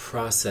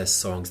process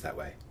songs that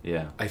way.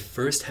 Yeah. I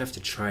first have to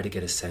try to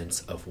get a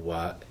sense of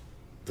what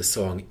the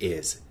song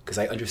is, because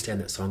I understand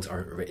that songs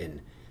aren't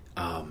written.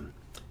 How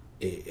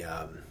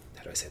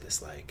do I say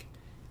this? Like,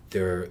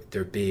 they're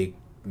big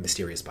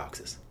mysterious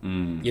boxes.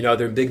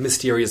 They're big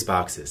mysterious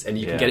boxes, and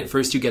you can get it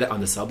first. You get it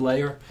on the sub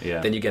layer,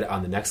 then you get it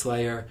on the next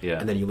layer,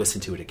 and then you listen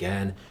to it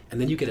again,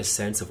 and then you get a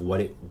sense of what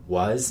it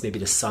was, maybe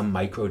to some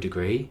micro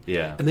degree,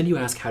 and then you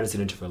ask, how does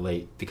it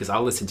interrelate? Because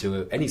I'll listen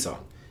to any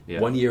song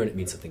 1 year and it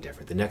means something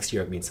different. The next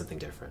year it means something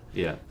different.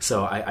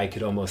 So I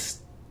could almost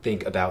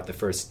think about the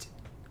first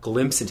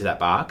glimpse into that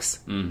box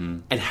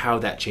and how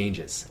that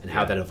changes and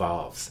how that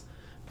evolves.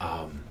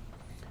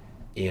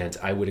 And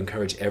I would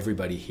encourage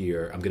everybody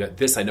here.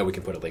 This I know we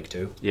can put a link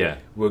to. Yeah.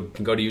 We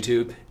can go to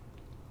YouTube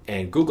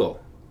and Google.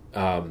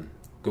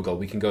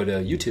 We can go to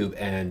YouTube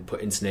and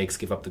put in Snakes,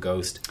 Give Up the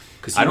Ghost.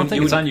 I don't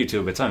think it's on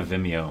YouTube. It's on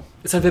Vimeo.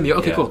 It's on Vimeo.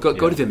 Okay, cool. Go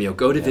to Vimeo.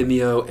 Go to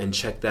Vimeo and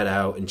check that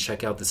out, and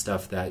check out the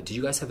stuff that... Do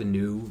you guys have a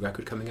new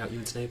record coming out, you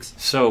and Snakes?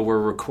 So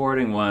we're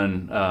recording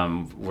one.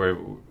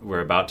 We're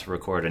about to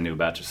record a new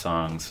batch of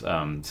songs,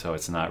 so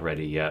it's not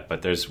ready yet.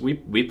 But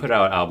we put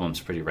out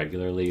albums pretty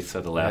regularly,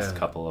 so the last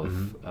couple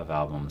of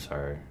albums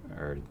are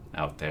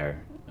out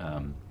there.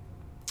 And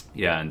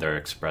they're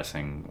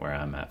expressing where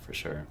I'm at for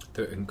sure.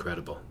 They're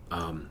incredible.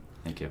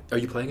 Thank you. Are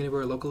you playing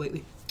anywhere local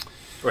lately?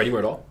 Or anywhere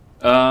at all?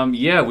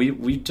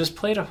 We just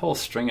played a whole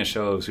string of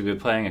shows. We've been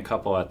playing a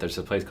couple there's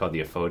a place called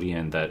the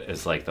Efodian that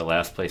is like the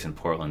last place in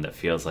Portland that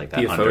feels like that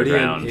the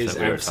underground is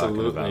that we were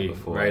talking about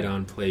before. Right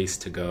on place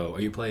to go.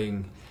 Are you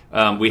playing?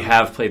 We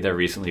have played there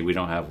recently. We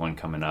don't have one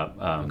coming up.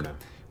 Okay.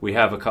 We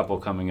have a couple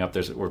coming up.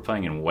 We're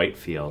playing in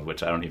Whitefield,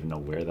 which I don't even know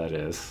where that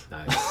is.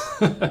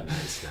 Nice.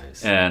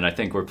 nice. And I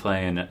think we're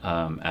playing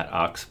at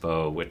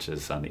Oxbow, which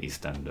is on the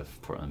east end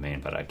of Portland, Maine,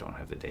 but I don't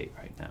have the date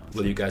right now.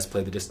 Will you guys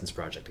play the Distance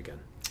Project again?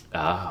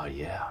 Oh,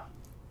 yeah.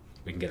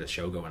 We can get a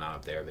show going on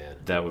up there, man.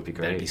 That would be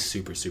great. That'd be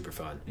super, super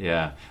fun.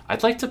 Yeah.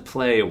 I'd like to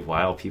play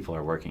while people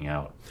are working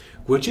out.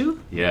 Would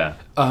you? Yeah.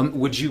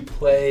 Would you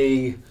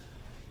play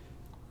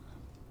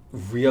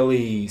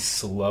really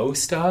slow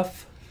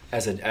stuff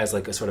as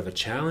like a sort of a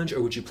challenge,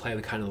 or would you play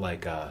the kind of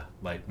like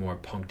more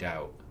punked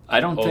out? I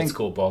don't old think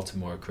school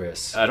Baltimore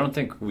Chris. I don't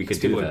think we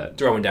could do that.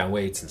 Throwing down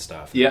weights and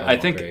stuff. Yeah, I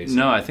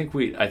think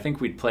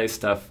we'd play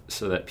stuff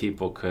so that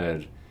people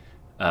could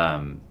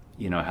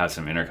have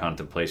some inner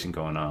contemplation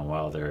going on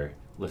while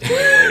lifting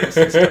weights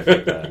and stuff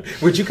like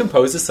that. Would you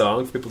compose a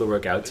song for people to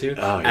work out to as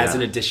yeah.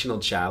 an additional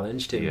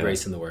challenge to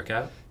embracing the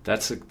workout?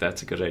 That's a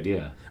good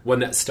idea. One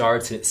that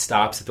starts and it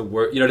stops at the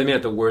worst, you know what I mean,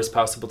 at the worst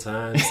possible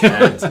times.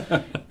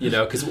 And, you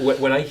know, because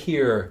when I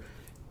hear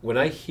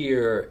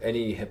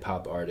any hip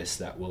hop artist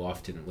that we'll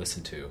often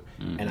listen to,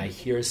 and I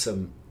hear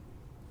some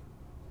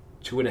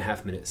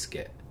 2.5 minute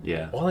skit.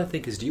 Yeah. All I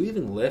think is, do you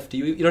even lift? Do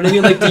you know what I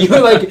mean? Like, do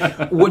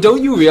you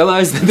don't you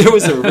realize that there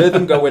was a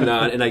rhythm going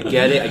on? And I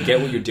get it. I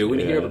get what you're doing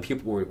here, but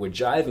people were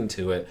jiving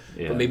to it.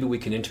 Yeah. But maybe we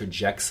can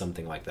interject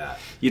something like that.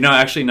 You know,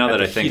 actually, now that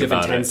I think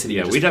about it,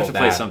 we'd have to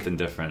play back. Something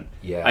different.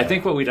 Yeah. I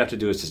think what we'd have to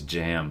do is just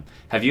jam.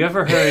 Have you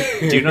ever heard,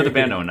 do you know the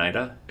band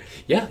Oneida?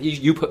 Yeah,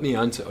 you put me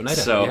onto Oneida.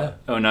 So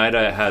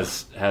Oneida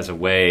has a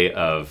way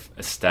of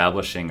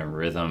establishing a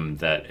rhythm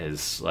that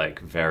is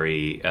like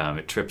very,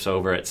 it trips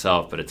over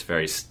itself, but it's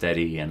very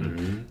steady.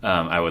 And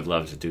I would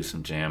love to do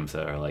some jams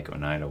that are like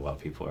Oneida while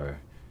people are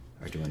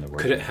doing the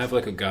work. Could it have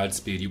like a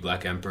Godspeed You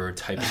Black Emperor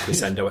type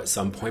crescendo at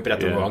some point, but at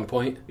the wrong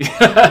point?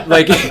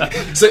 Like,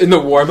 so in the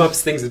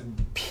warm-ups, things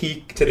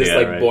peak to this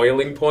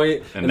boiling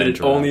point, and then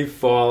it only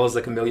falls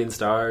like a million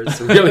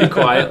stars really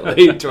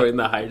quietly during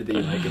the height of the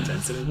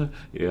intensity.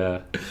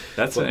 Yeah,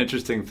 that's an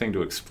interesting thing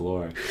to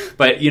explore.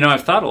 But you know,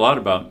 I've thought a lot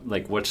about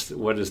like what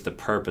is the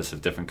purpose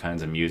of different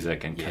kinds of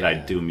music, and could I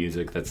do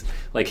music that's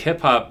like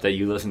hip hop that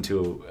you listen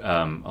to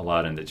a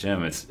lot in the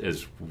gym?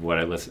 Is what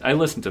I listen. I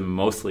listen to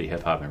mostly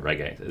hip hop and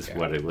reggae. Is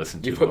what I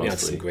listen to. You put mostly. Me on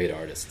some great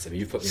artists. I mean,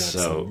 you put me on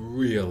some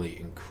really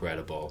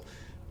incredible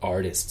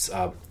artists.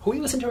 Who are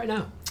you listening to right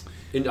now?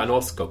 On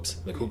all scopes,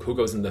 like who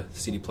goes in the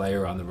CD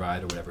player, on the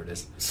ride, or whatever it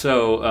is.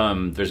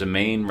 So there's a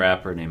main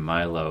rapper named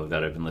Milo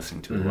that I've been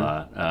listening to a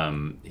lot.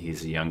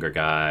 He's a younger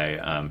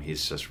guy.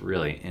 He's just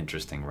really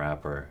interesting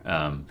rapper.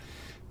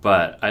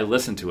 But I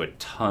listen to a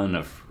ton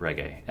of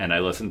reggae, and I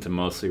listen to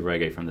mostly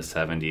reggae from the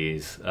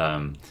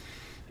 70s.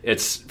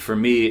 It's for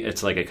me,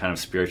 it's like a kind of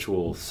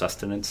spiritual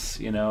sustenance,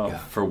 you know. Yeah.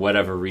 For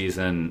whatever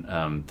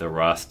reason, the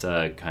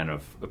Rasta kind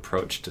of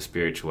approach to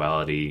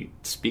spirituality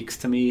speaks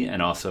to me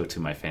and also to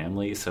my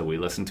family. So we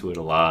listen to it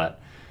a lot,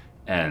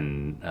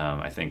 and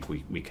I think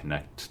we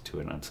connect to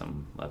it on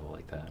some level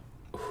like that.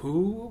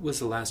 Who was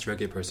the last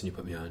reggae person you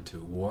put me on to?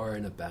 War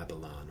in a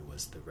Babylon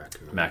was the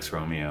record. Max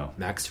Romeo.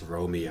 Max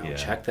Romeo. Yeah.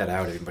 Check that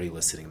out, everybody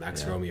listening.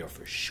 Max Romeo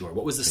for sure.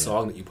 What was the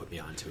song that you put me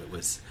on to? It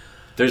was...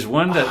 There's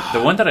one that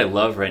the one that I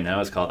love right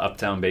now is called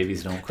 "Uptown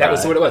Babies Don't Cry." That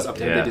was what it was.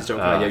 Uptown Babies Don't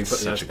Cry. Yeah, you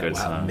put me on such a good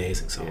song.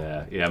 Amazing song.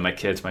 Yeah. My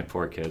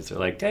poor kids, they're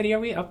like, "Daddy, are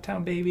we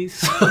Uptown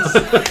Babies?"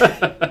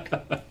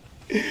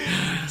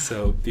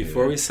 So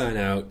before we sign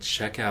out,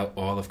 check out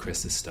all of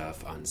Chris's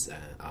stuff on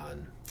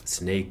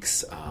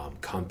Snakes,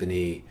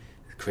 Company,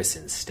 Chris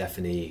and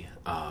Stephanie.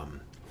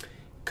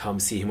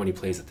 Come see him when he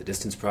plays at the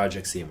Distance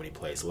Project. See him when he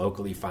plays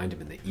locally. Find him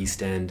in the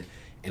East End.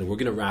 And we're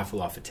going to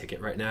raffle off a ticket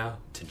right now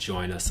to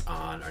join us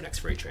on our next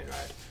freight train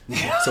ride.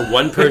 So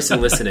one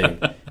person listening,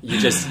 you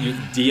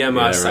DM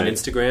us on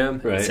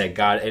Instagram and say,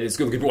 God, and it's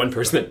going to be one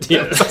person that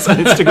DMs us on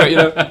Instagram, you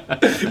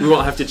know? We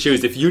won't have to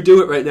choose. If you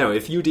do it right now,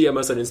 if you DM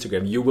us on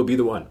Instagram, you will be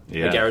the one.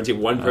 Yeah. I guarantee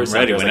one person.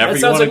 I'm ready. Whenever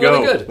you want to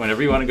go. Really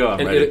whenever you want to go,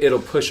 I'm ready. It'll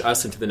push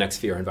us into the next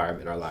fear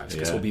environment in our lives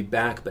because we'll be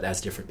back, but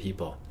as different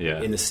people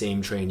in the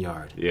same train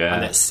yard. Yeah.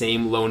 On that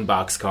same lone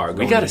box car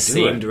going in the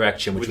same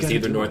direction, which was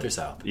either north or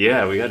south.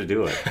 Yeah, we got to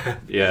do it.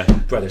 Yeah.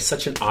 Brother,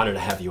 such an honor to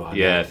have you on.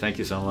 Yeah, thank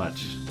you so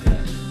much.